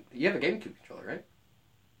 you have a GameCube controller, right?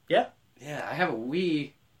 Yeah. Yeah, I have a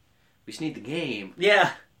Wii. We just need the game.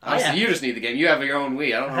 Yeah. Honestly, you just need the game. You have your own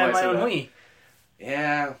Wii. I don't know why I have my said own that. Wii.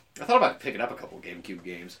 Yeah. I thought about picking up a couple GameCube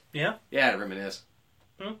games. Yeah? Yeah, to reminisce.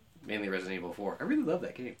 Hmm? Mainly Resident Evil 4. I really love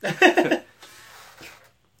that game.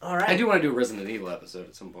 All right. I do want to do a Resident Evil episode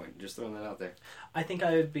at some point. Just throwing that out there. I think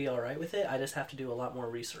I would be all right with it. I just have to do a lot more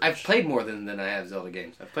research. I've played more than I have Zelda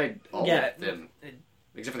games. I've played all of them.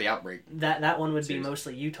 Except for the Outbreak. That one would be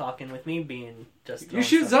mostly you talking with me being just... You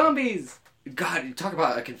shoot zombies! God, you talk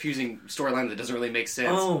about a confusing storyline that doesn't really make sense.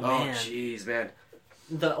 Oh, man. Oh, jeez, man.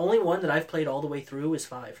 The only one that I've played all the way through is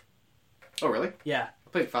 5. Oh, really? Yeah.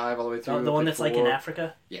 played 5 all the way through. The one played that's like 4. in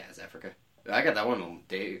Africa? Yeah, it's Africa. I got that one on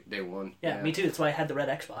day 1. Yeah, me too. That's why I had the red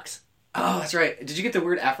Xbox. Oh, that's right. Did you get the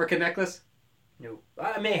weird Africa necklace? No.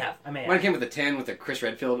 I may have. Mine came with a 10 with the Chris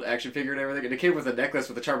Redfield action figure and everything, and it came with a necklace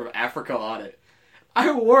with the charm of Africa on it.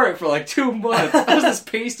 I wore it for like 2 months. I was this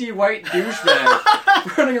pasty white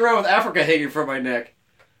douchebag running around with Africa hanging from my neck.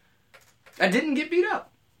 I didn't get beat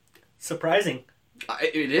up. Surprising.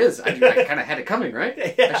 It is. I kind of had it coming,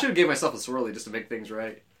 right? Yeah. I should have gave myself a swirly just to make things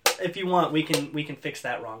right. If you want, we can fix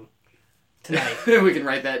that wrong tonight. We can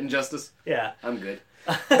write that injustice. Yeah. I'm good.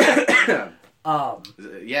 Um.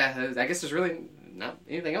 Yeah, I guess there's really not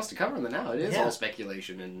anything else to cover in the now. It is all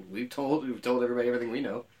speculation, and we've told everybody everything we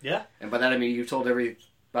know. Yeah. And by that I mean you've told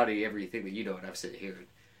everybody everything that you know, and I've sit here and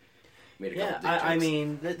made a couple dick jokes. I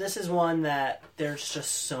mean, this is one that there's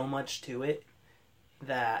just so much to it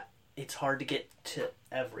that it's hard to get to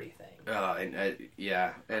everything. And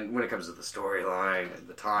when it comes to the storyline and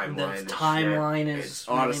the timeline, is it's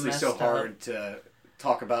honestly really so messed hard to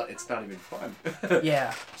talk about. It's not even fun.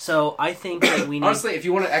 Yeah. So I think that we need. Honestly, if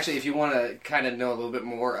you want to kind of know a little bit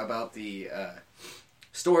more about the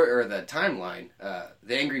story or the timeline,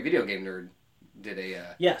 the Angry Video Game Nerd did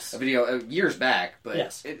a video years back,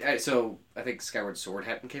 but so I think Skyward Sword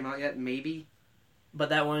hadn't came out yet, maybe. But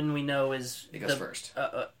that one we know is it goes first.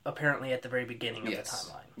 Apparently at the very beginning of the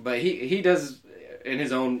timeline. But he does in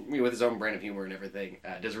his own with his own brand of humor and everything.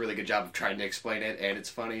 Does a really good job of trying to explain it, and it's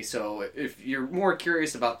funny. So if you're more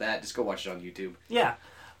curious about that, just go watch it on YouTube. Yeah.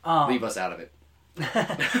 Leave us out of it.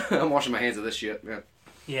 I'm washing my hands of this shit. Yeah.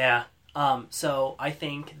 Yeah. So I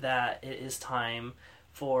think that it is time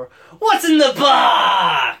for What's in the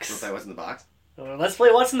Box. We'll play What's in the Box. Let's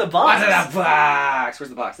play What's in the Box. What's in the Box? Where's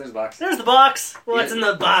the box? There's the box. There's the box. What's in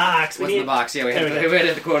the box? What's in the box? Yeah, we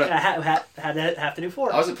had the quota. Have to do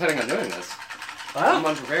 4. I wasn't planning on doing this. Well, I'm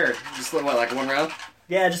unprepared. Just like one round?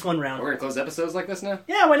 Yeah, just one round. We're gonna close episodes like this now?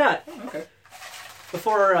 Yeah, why not? Oh, okay.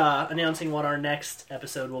 Before announcing what our next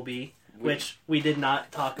episode will be, which we did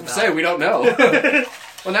not talk about. Say we don't know.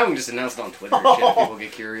 Well, now we can just announce it on Twitter and shit if people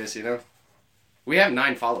get curious, you know? We have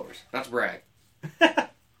 9 followers. Not to brag.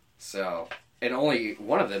 So, and only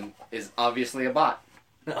one of them is obviously a bot.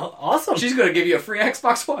 Awesome. She's going to give you a free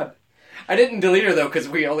Xbox One. I didn't delete her, though, because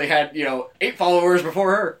we only had, 8 followers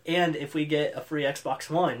before her. And if we get a free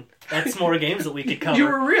Xbox One, that's more games that we could cover. You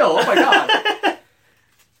were real. Oh, my God.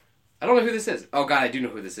 I don't know who this is. Oh, God, I do know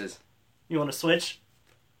who this is. You want to switch?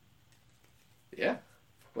 Yeah.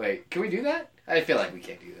 Wait, can we do that? I feel like we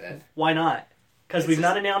can't do that. Why not? Because we've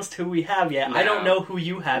not announced who we have yet. No. I don't know who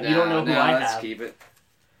you have. You don't know who I let's have. Keep it.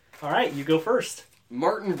 All right, you go first.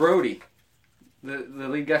 Martin Brody, the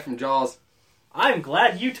lead guy from Jaws. I'm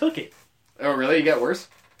glad you took it. Oh, really? You got worse?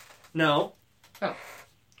 No. Oh.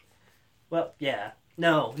 Well, yeah.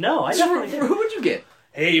 No, I definitely did. Who would you get?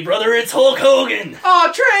 Hey, brother, it's Hulk Hogan.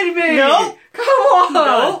 Oh, trade me! No. Come on!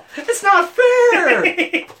 No. It's not fair!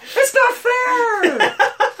 It's not fair!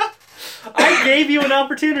 I gave you an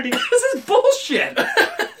opportunity. This is bullshit!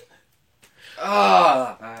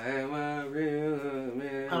 I'm a real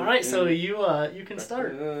man. All right, so you can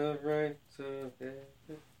start.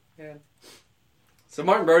 So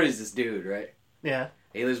Martin Brody's this dude, right? Yeah.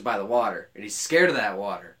 He lives by the water, and he's scared of that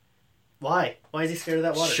water. Why? Why is he scared of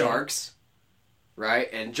that water? Sharks, right?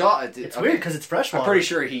 And Jaws. It's weird because it's fresh water. I'm pretty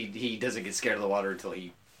sure he doesn't get scared of the water until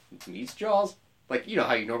he meets Jaws. Like, you know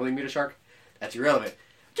how you normally meet a shark? That's irrelevant.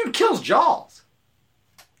 Dude kills Jaws.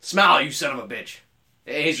 Smile, you son of a bitch.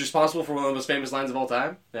 And he's responsible for one of the most famous lines of all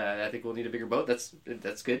time. I think we'll need a bigger boat. That's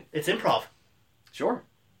good. It's improv. Sure.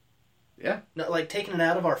 Yeah. No, like taking it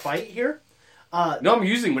out of our fight here. No, I'm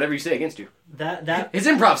using whatever you say against you. That his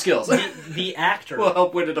improv skills. the actor will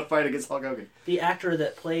help win in a fight against Hulk Hogan. The actor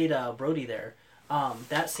that played Brody there,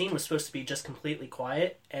 that scene was supposed to be just completely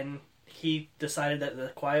quiet, and he decided that the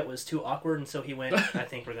quiet was too awkward, and so he went, I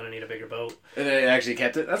think we're going to need a bigger boat. And they actually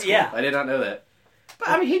kept it? That's cool. Yeah. I did not know that. But,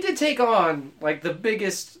 I mean, he did take on, like, the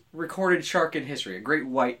biggest recorded shark in history, a great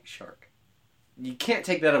white shark. You can't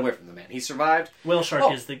take that away from the man. He survived. Whale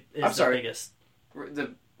shark is the biggest.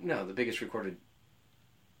 The biggest recorded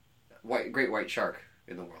great white shark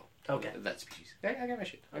in the world. Okay. That species. I got my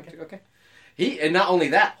shit. Okay. And not only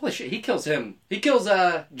that, holy shit, he kills him. He kills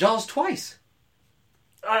Jaws twice.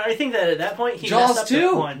 I think that at that point he Jaws messed up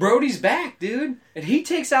 2. one. Brody's back, dude. And he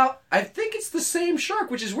takes out, I think it's the same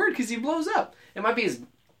shark, which is weird because he blows up. It might be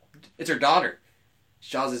it's her daughter. It's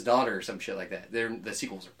Jaws' daughter or some shit like that. The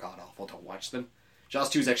sequels are god-awful. Don't watch them.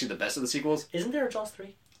 Jaws 2 is actually the best of the sequels. Isn't there a Jaws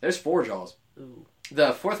 3? There's 4 Jaws. Ooh.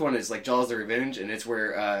 The 4th one is like Jaws the Revenge, and it's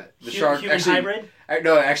where the shark human actually... hybrid?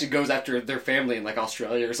 No, it actually goes after their family in like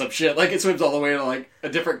Australia or some shit. Like it swims all the way to like a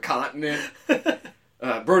different continent.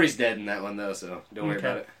 Brody's dead in that one, though, so don't worry Okay.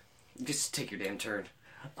 about it. Just take your damn turn.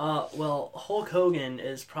 Well, Hulk Hogan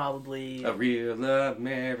is probably... A real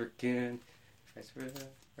American.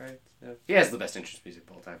 Right. He has the best entrance music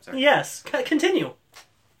of all time, sorry. Yes, continue.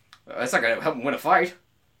 That's not going to help him win a fight.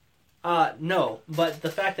 No, but the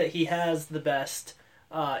fact that he has the best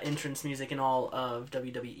entrance music in all of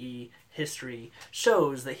WWE history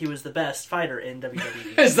shows that he was the best fighter in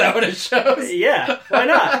WWE. Is that what it shows? Yeah, why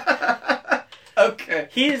not? Okay.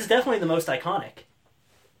 He is definitely the most iconic.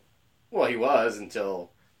 Well, he was until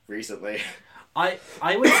recently. I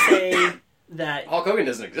would say that... Hulk Hogan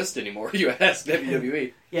doesn't exist anymore. You ask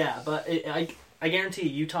WWE. Yeah, but I guarantee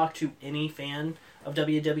you talk to any fan of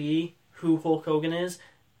WWE who Hulk Hogan is,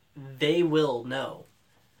 they will know.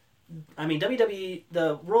 I mean, WWE,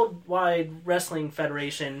 the Worldwide Wrestling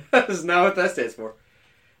Federation... That is not what that stands for.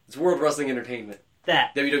 It's World Wrestling Entertainment.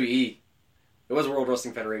 That. WWE. It was World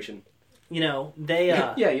Wrestling Federation. You know, they...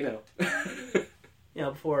 Yeah, you know. You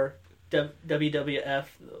know, before WWF,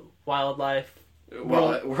 Wildlife...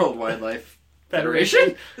 World Wildlife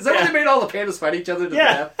Federation? Is that where they made all the pandas fight each other to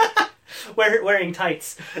death? Wearing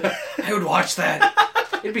tights. I would watch that.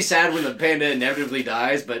 It'd be sad when the panda inevitably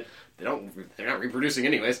dies, but they're not reproducing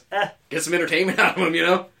anyways. Get some entertainment out of them, you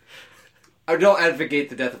know? I don't advocate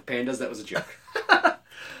the death of pandas, that was a joke.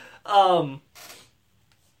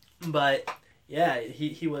 But yeah,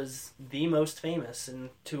 he was the most famous, and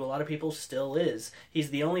to a lot of people still is.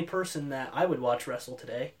 He's the only person that I would watch wrestle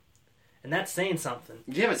today, and that's saying something.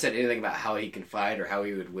 You haven't said anything about how he can fight or how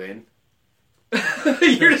he would win.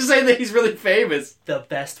 You're just saying that he's really famous. The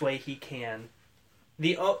best way he can.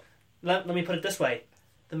 Let me put it this way: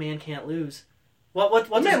 the man can't lose. What?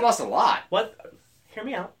 The man lost a lot. What? Hear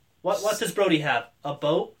me out. What does Brody have? A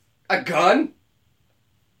boat? A gun?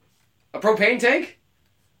 A propane tank?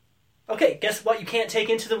 Okay, guess what? You can't take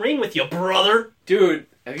into the ring with you, brother. Dude,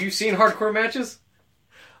 have you seen hardcore matches?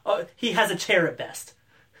 He has a chair at best.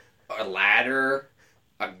 A ladder,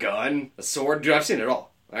 a gun, a sword. Dude, I've seen it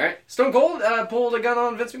all. All right. Stone Cold pulled a gun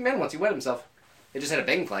on Vince McMahon once. He wet himself. It just had a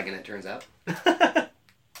bang flag in it, turns out.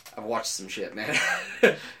 I've watched some shit, man.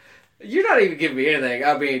 You're not even giving me anything.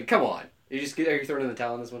 I mean, come on. Are you throwing in the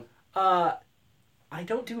towel on this one? I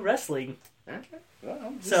don't do wrestling. Okay.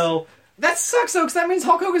 Well, So... That sucks, though, because that means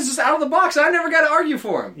Hulk Hogan's just out of the box. I never got to argue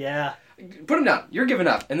for him. Yeah. Put him down. You're giving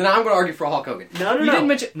up. And then I'm going to argue for Hulk Hogan. No. You didn't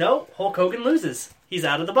mention... No, Hulk Hogan loses. He's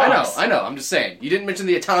out of the box. I know. I'm just saying. You didn't mention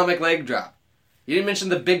the atomic leg drop. You didn't mention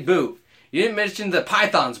the big boot. You didn't mention the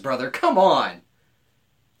pythons, brother. Come on.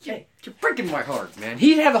 Okay. You're breaking my heart, man.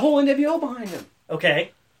 He'd have the whole NWO behind him.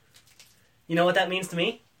 Okay. You know what that means to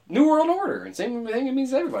me? New World Order. And same thing it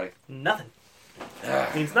means to everybody. Nothing.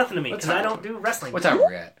 It means nothing to me, because I don't do wrestling. What time are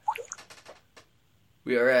we at?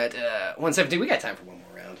 We are at 1:17. We got time for one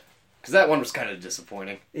more round. Because that one was kind of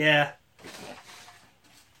disappointing. Yeah.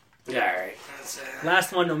 Yeah, alright.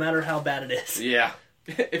 Last one, no matter how bad it is. Yeah.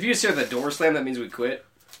 If you just hear the door slam, that means we quit.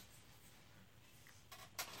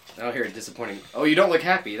 I don't hear it disappointing. Oh, you don't look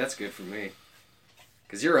happy. That's good for me.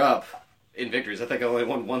 Because you're up in victories. I think I only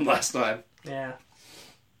won one last time. Yeah.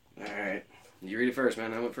 Alright. You read it first,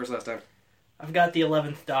 man. I went first last time. I've got the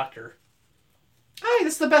 11th Doctor. Hey,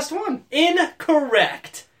 this is the best one.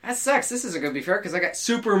 Incorrect. That sucks. This isn't going to be fair because I got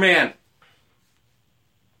Superman.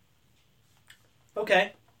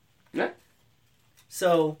 Okay. Yeah.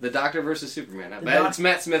 So... The Doctor versus Superman. It's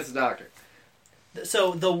Matt Smith's Doctor.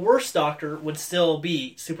 So the worst Doctor would still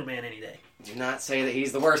be Superman any day. Do not say that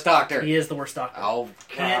he's the worst Doctor. He is the worst Doctor. Oh,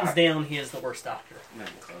 God. Hands down, he is the worst Doctor. Not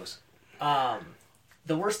even close.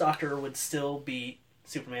 The worst Doctor would still be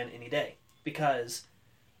Superman any day. Because,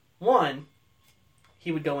 one,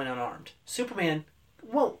 he would go in unarmed. Superman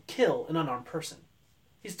won't kill an unarmed person.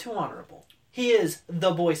 He's too honorable. He is the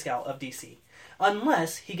Boy Scout of DC.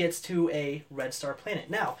 Unless he gets to a Red Star planet.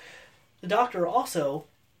 Now, the Doctor also,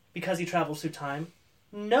 because he travels through time,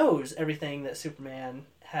 knows everything that Superman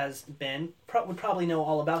has been. Would probably know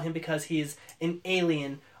all about him because he's an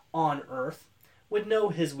alien on Earth. Would know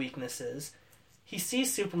his weaknesses. He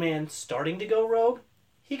sees Superman starting to go rogue.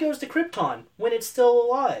 He goes to Krypton when it's still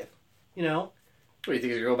alive. You know? What, do you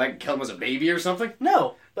think he's going to go back and kill him as a baby or something?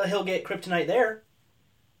 No, but he'll get kryptonite there.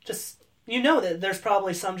 Just, you know that there's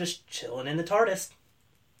probably some just chilling in the TARDIS.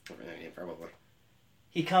 Yeah, probably.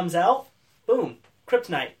 He comes out, boom,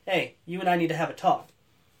 kryptonite. Hey, you and I need to have a talk.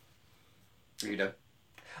 Are you done?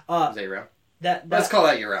 Is that your round? Let's call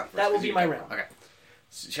that your round first. That will be my round.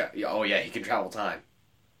 Okay. Oh, yeah, he can travel time.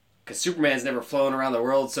 Because Superman's never flown around the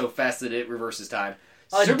world so fast that it reverses time.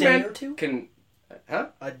 Superman day or two? Can... Huh?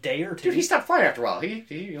 A day or two? Dude, he stopped flying after a while.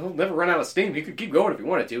 He'll never run out of steam. He could keep going if he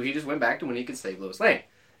wanted to. He just went back to when he could save Lois Lane.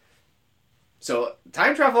 So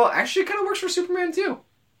time travel actually kind of works for Superman too.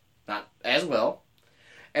 Not as well.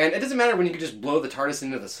 And it doesn't matter when you can just blow the TARDIS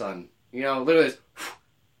into the sun. You know, literally,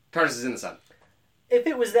 TARDIS is in the sun. If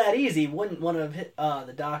it was that easy, wouldn't one of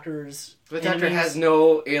the Doctor's The Doctor has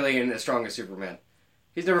no alien as strong as Superman.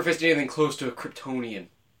 He's never faced anything close to a Kryptonian.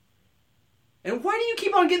 And why do you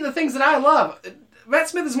keep on getting the things that I love? Matt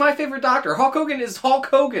Smith is my favorite Doctor. Hulk Hogan is Hulk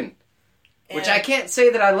Hogan. Which I can't say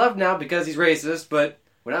that I love now because he's racist, but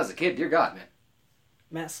when I was a kid, dear God, man.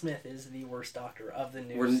 Matt Smith is the worst Doctor of the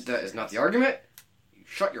news. That is not the argument. You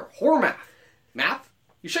shut your whore mouth. Math?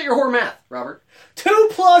 You shut your whore mouth, Robert. 2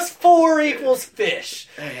 + 4 = fish.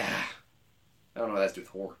 Yeah. I don't know what that's to do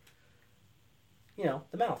with whore. You know,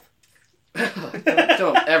 the mouth.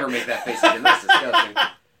 Don't ever make that face again. That's disgusting.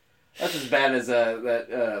 That's as bad as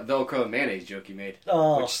that Velcro and mayonnaise joke you made.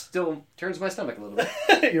 Oh. Which still turns my stomach a little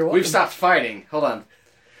bit. You're welcome. We've stopped fighting. Hold on.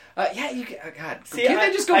 Yeah, you can... God. See, can't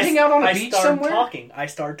they just go hang out on a beach somewhere? I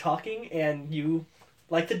started talking, and you...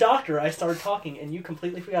 Like the Doctor, I started talking, and you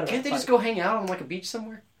completely forgot about it. Can't they just go hang out on like a beach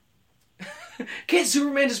somewhere? Can't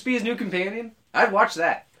Superman just be his new companion? I'd watch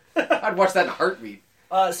that. I'd watch that in a heartbeat.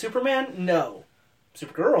 Superman? No.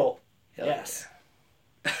 Supergirl? Hell yes.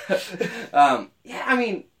 Yeah, I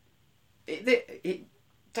mean...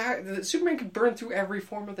 Superman could burn through every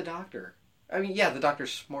form of the Doctor. I mean, yeah, the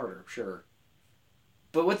Doctor's smarter, sure.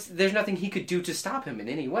 But there's nothing he could do to stop him in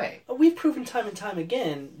any way. We've proven time and time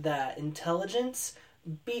again that intelligence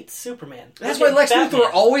beats Superman. That's why Lex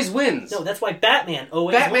Luthor always wins. No, that's why Batman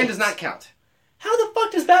always wins. Batman does not count. How the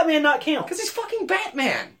fuck does Batman not count? Because he's fucking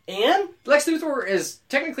Batman. And? Lex Luthor is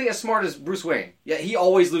technically as smart as Bruce Wayne, yet he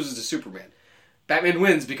always loses to Superman. Batman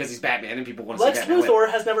wins because he's Batman and people want to see Batman Lex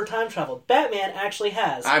Luthor has never time traveled. Batman actually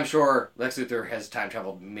has. I'm sure Lex Luthor has time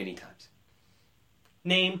traveled many times.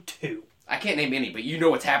 Name 2. I can't name any, but you know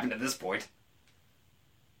what's happened at this point.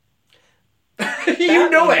 You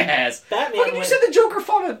know it has. Batman. You said the Joker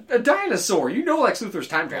fought a dinosaur. You know Lex Luthor's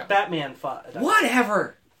time travel. Batman fought a dinosaur.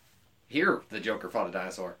 Whatever. Here, the Joker fought a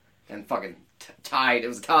dinosaur and fucking tied. It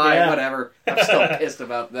was a tie. Yeah. Whatever. I'm still pissed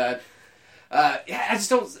about that. Yeah, I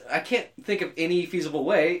just don't. I can't think of any feasible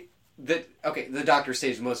way that. Okay, the Doctor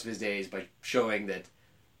saves most of his days by showing that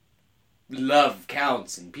love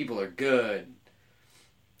counts and people are good.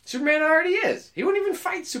 Superman already is. He wouldn't even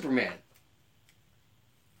fight Superman.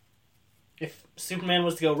 If Superman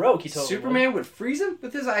was to go rogue, he totally Superman would freeze him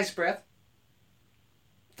with his ice breath.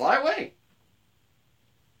 Fly away.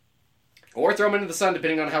 Or throw him into the sun,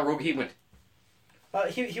 depending on how rogue he went.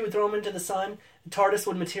 He would throw him into the sun, the TARDIS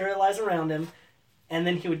would materialize around him, and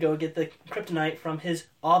then he would go get the kryptonite from his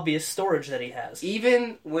obvious storage that he has.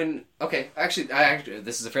 Even when... Okay, actually,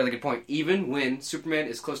 this is a fairly good point. Even when Superman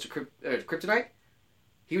is close to kryptonite,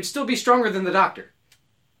 he would still be stronger than the Doctor.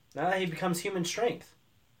 Now he becomes human strength.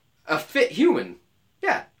 A fit human.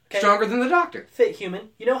 Yeah. Okay. Stronger than the Doctor. Fit human.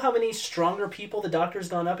 You know how many stronger people the Doctor's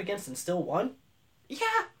gone up against and still won? Yeah.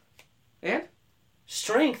 And?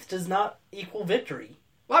 Strength does not equal victory.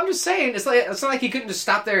 Well, I'm just saying, it's not like he couldn't just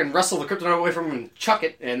stop there and wrestle the kryptonite away from him and chuck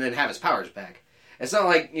it and then have his powers back. It's not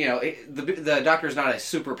like, you know, the Doctor's not a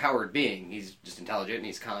super-powered being. He's just intelligent and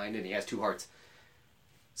he's kind and he has 2 hearts.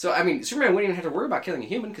 So, I mean, Superman wouldn't even have to worry about killing a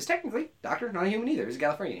human because technically, Doctor, not a human either. He's a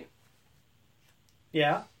Gallifreyan.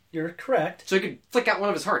 Yeah, you're correct. So he could flick out one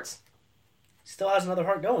of his hearts. Still has another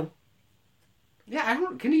heart going. Yeah, I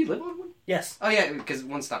don't... Can he live on one? Yes. Oh, yeah, because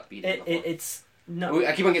one stopped beating. It's... No.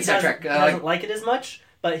 I keep on getting sidetracked. He doesn't like it as much,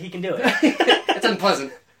 but he can do it. It's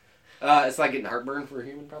unpleasant. It's like getting heartburn for a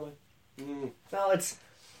human, probably. Mm. Well, it's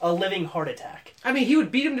a living heart attack. I mean, he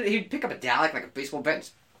would beat him... He'd pick up a Dalek like a baseball bat and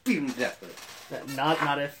just beat him to death with it.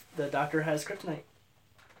 Not if the Doctor has kryptonite.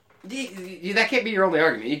 That can't be your only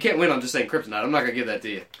argument. You can't win on just saying kryptonite. I'm not going to give that to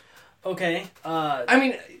you. Okay. I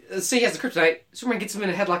mean, say he has the kryptonite, Superman gets him in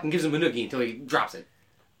a headlock and gives him a noogie until he drops it.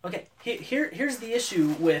 Okay, here's the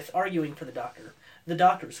issue with arguing for the Doctor. The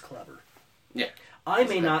Doctor's clever. Yeah. I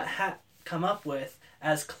may not come up with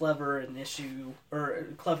as clever an issue, or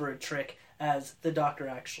clever a trick as the Doctor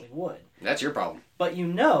actually would. That's your problem. But you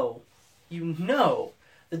know,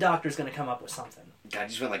 the Doctor's going to come up with something. God, you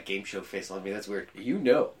just went like game show face on me. That's weird. You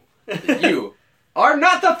know. You are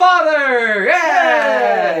not the father!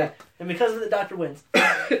 Yeah! And because of the Doctor wins.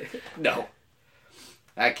 No.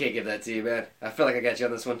 I can't give that to you, man. I feel like I got you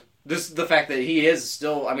on this one. Just the fact that he is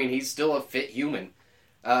still, I mean, he's still a fit human.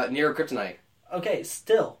 Near kryptonite. Okay,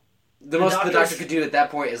 still. The most the Doctor could do at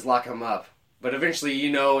that point is lock him up. But eventually,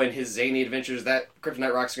 you know, in his zany adventures, that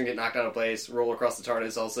kryptonite rock's gonna get knocked out of place, roll across the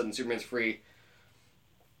TARDIS, all of a sudden Superman's free.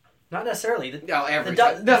 Not necessarily. No,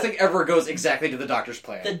 nothing ever goes exactly to the Doctor's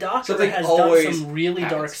plan. The Doctor Something has always done some really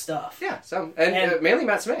happens. dark stuff. Yeah, and mainly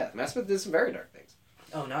Matt Smith. Matt Smith did some very dark things.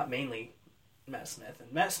 Oh, not mainly Matt Smith.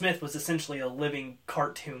 And Matt Smith was essentially a living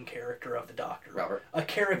cartoon character of the Doctor. Robert. A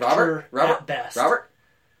caricature at best. Robert?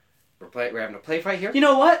 We're having a play fight here? You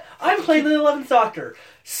know what? I'm playing the 11th Doctor.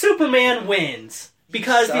 Superman wins.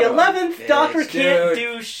 Because the 11th Doctor can't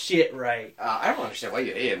do shit right. I don't understand why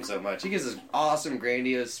you hate him so much. He gives us awesome,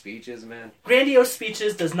 grandiose speeches, man. Grandiose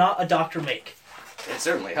speeches does not a Doctor make. It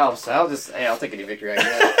certainly helps. I'll take any victory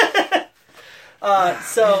I get.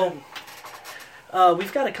 So,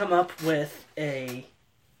 we've got to come up with a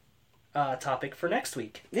topic for next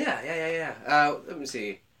week. Yeah. Let me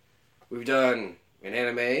see. We've done an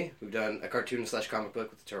anime. We've done a cartoon/comic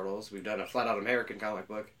book with the Turtles. We've done a flat-out American comic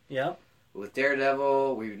book. Yep. With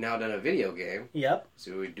Daredevil, we've now done a video game. Yep.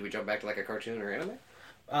 So do we jump back to like a cartoon or anime?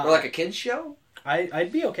 Or like a kid's show?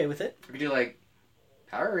 I'd be okay with it. We could do like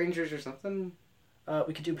Power Rangers or something.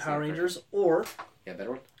 We could do Power Rangers or... Yeah,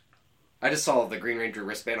 better one. I just saw the Green Ranger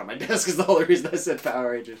wristband on my desk is the only reason I said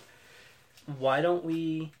Power Rangers. Why don't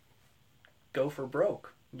we go for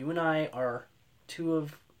broke? You and I are two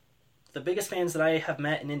of the biggest fans that I have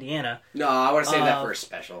met in Indiana. No, I want to save that for a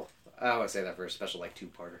special. I want to save that for a special like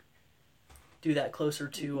two-parter. Do that closer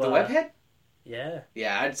to... The Webhead? Yeah.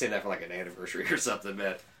 Yeah, I'd say that for like an anniversary or something,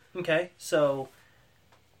 man. Okay, so...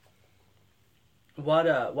 What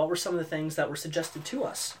were some of the things that were suggested to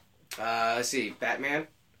us? Let's see. Batman,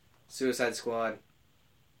 Suicide Squad,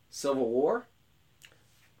 Civil War,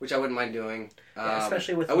 which I wouldn't mind doing. Yeah,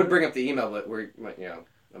 especially with... I would bring up the email, but I'm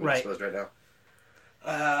right. exposed right now.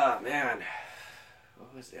 Man.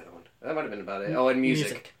 What was the other one? That might have been about it. Oh, and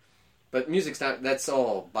music. But music's not... That's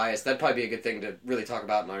all biased. That'd probably be a good thing to really talk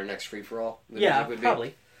about in our next free-for-all. Yeah,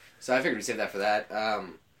 probably. So I figured we'd save that for that.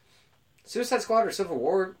 Suicide Squad or Civil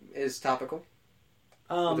War is topical.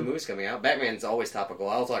 With the movie's coming out. Batman's always topical.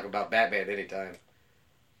 I'll talk about Batman anytime.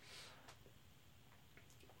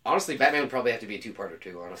 Honestly, Batman would probably have to be a two-parter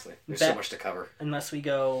too, honestly. There's so much to cover. Unless we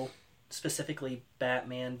go specifically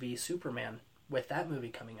Batman v Superman with that movie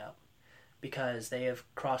coming up. Because they have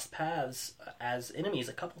crossed paths as enemies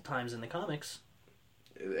a couple times in the comics.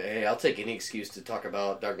 Hey, I'll take any excuse to talk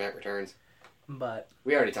about Dark Knight Returns. But...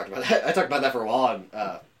 We already talked about that. I talked about that for a while on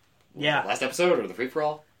the last episode or the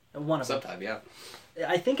free-for-all. One of them. Sometime, yeah.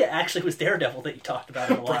 I think it actually was Daredevil that you talked about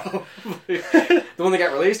it a lot. The one that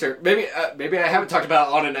got released, or maybe I haven't talked about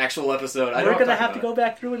it on an actual episode. We're going to have to go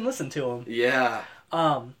back through and listen to them. Yeah.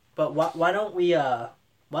 But why don't we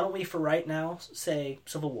for right now say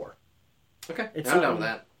Civil War? Okay, I'm down with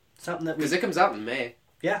that. Something that because it comes out in May.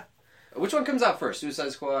 Yeah. Which one comes out first,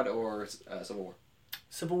 Suicide Squad or Civil War?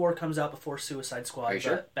 Civil War comes out before Suicide Squad. Are you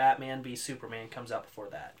sure? Batman v Superman comes out before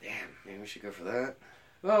that. Damn, maybe we should go for that.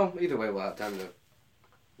 Well, either way, we'll have time to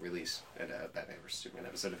release a Batman vs Superman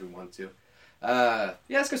episode if we want to. Yeah,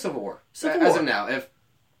 let's go Civil War. As of now, if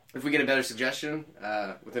we get a better suggestion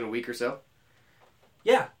within a week or so.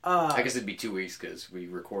 Yeah. I guess it'd be 2 weeks because we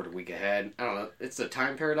record a week ahead. I don't know. It's a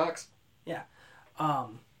time paradox. Yeah.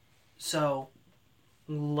 So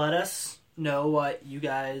let us know what you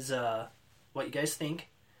guys think.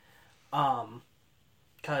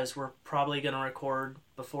 Because we're probably going to record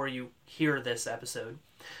before you hear this episode.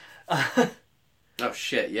 Oh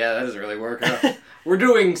shit, yeah, that doesn't really work. We're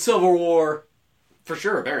doing Civil War for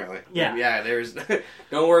sure, apparently. Yeah. Yeah, there's...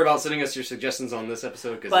 Don't worry about sending us your suggestions on this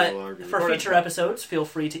episode. But for future episodes, feel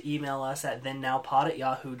free to email us at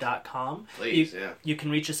thennowpod@yahoo.com. Please, yeah. You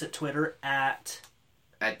can reach us at Twitter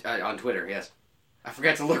on Twitter, yes. I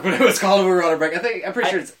forgot to look what it was called when we were on a break. I'm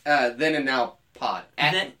pretty sure it's Then and Now Pod.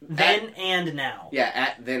 Then and Now. Yeah,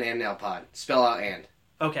 at Then and Now Pod. Spell out and.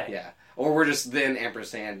 Okay. Yeah. Or we're just Then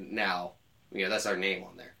ampersand Now. Yeah, that's our name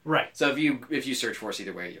on there. Right. So if you search for us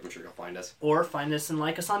either way, I'm sure you'll find us. Or find us and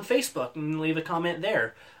like us on Facebook and leave a comment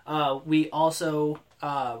there. We also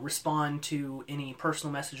respond to any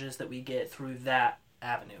personal messages that we get through that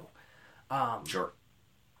avenue. Sure.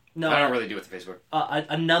 No, I don't really do it with Facebook.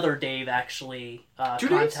 Another Dave actually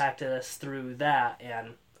contacted us through that,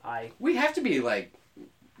 and We have to be, like,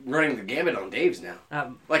 running the gamut on Dave's now.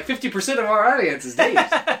 50% of our audience is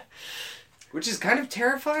Dave's. Which is kind of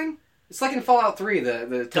terrifying. It's like in Fallout 3,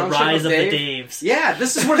 the rise of Dave. the Daves. Yeah,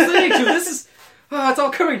 this is what it's leading to. This is... it's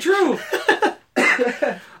all coming true.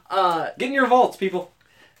 Get in your vaults, people.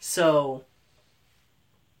 So,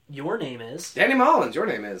 your name is... Danny Mullins, your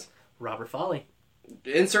name is... Robert Foley.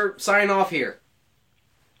 Insert sign off here.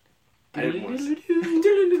 I didn't want to...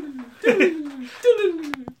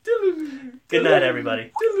 Good night,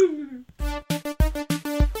 everybody.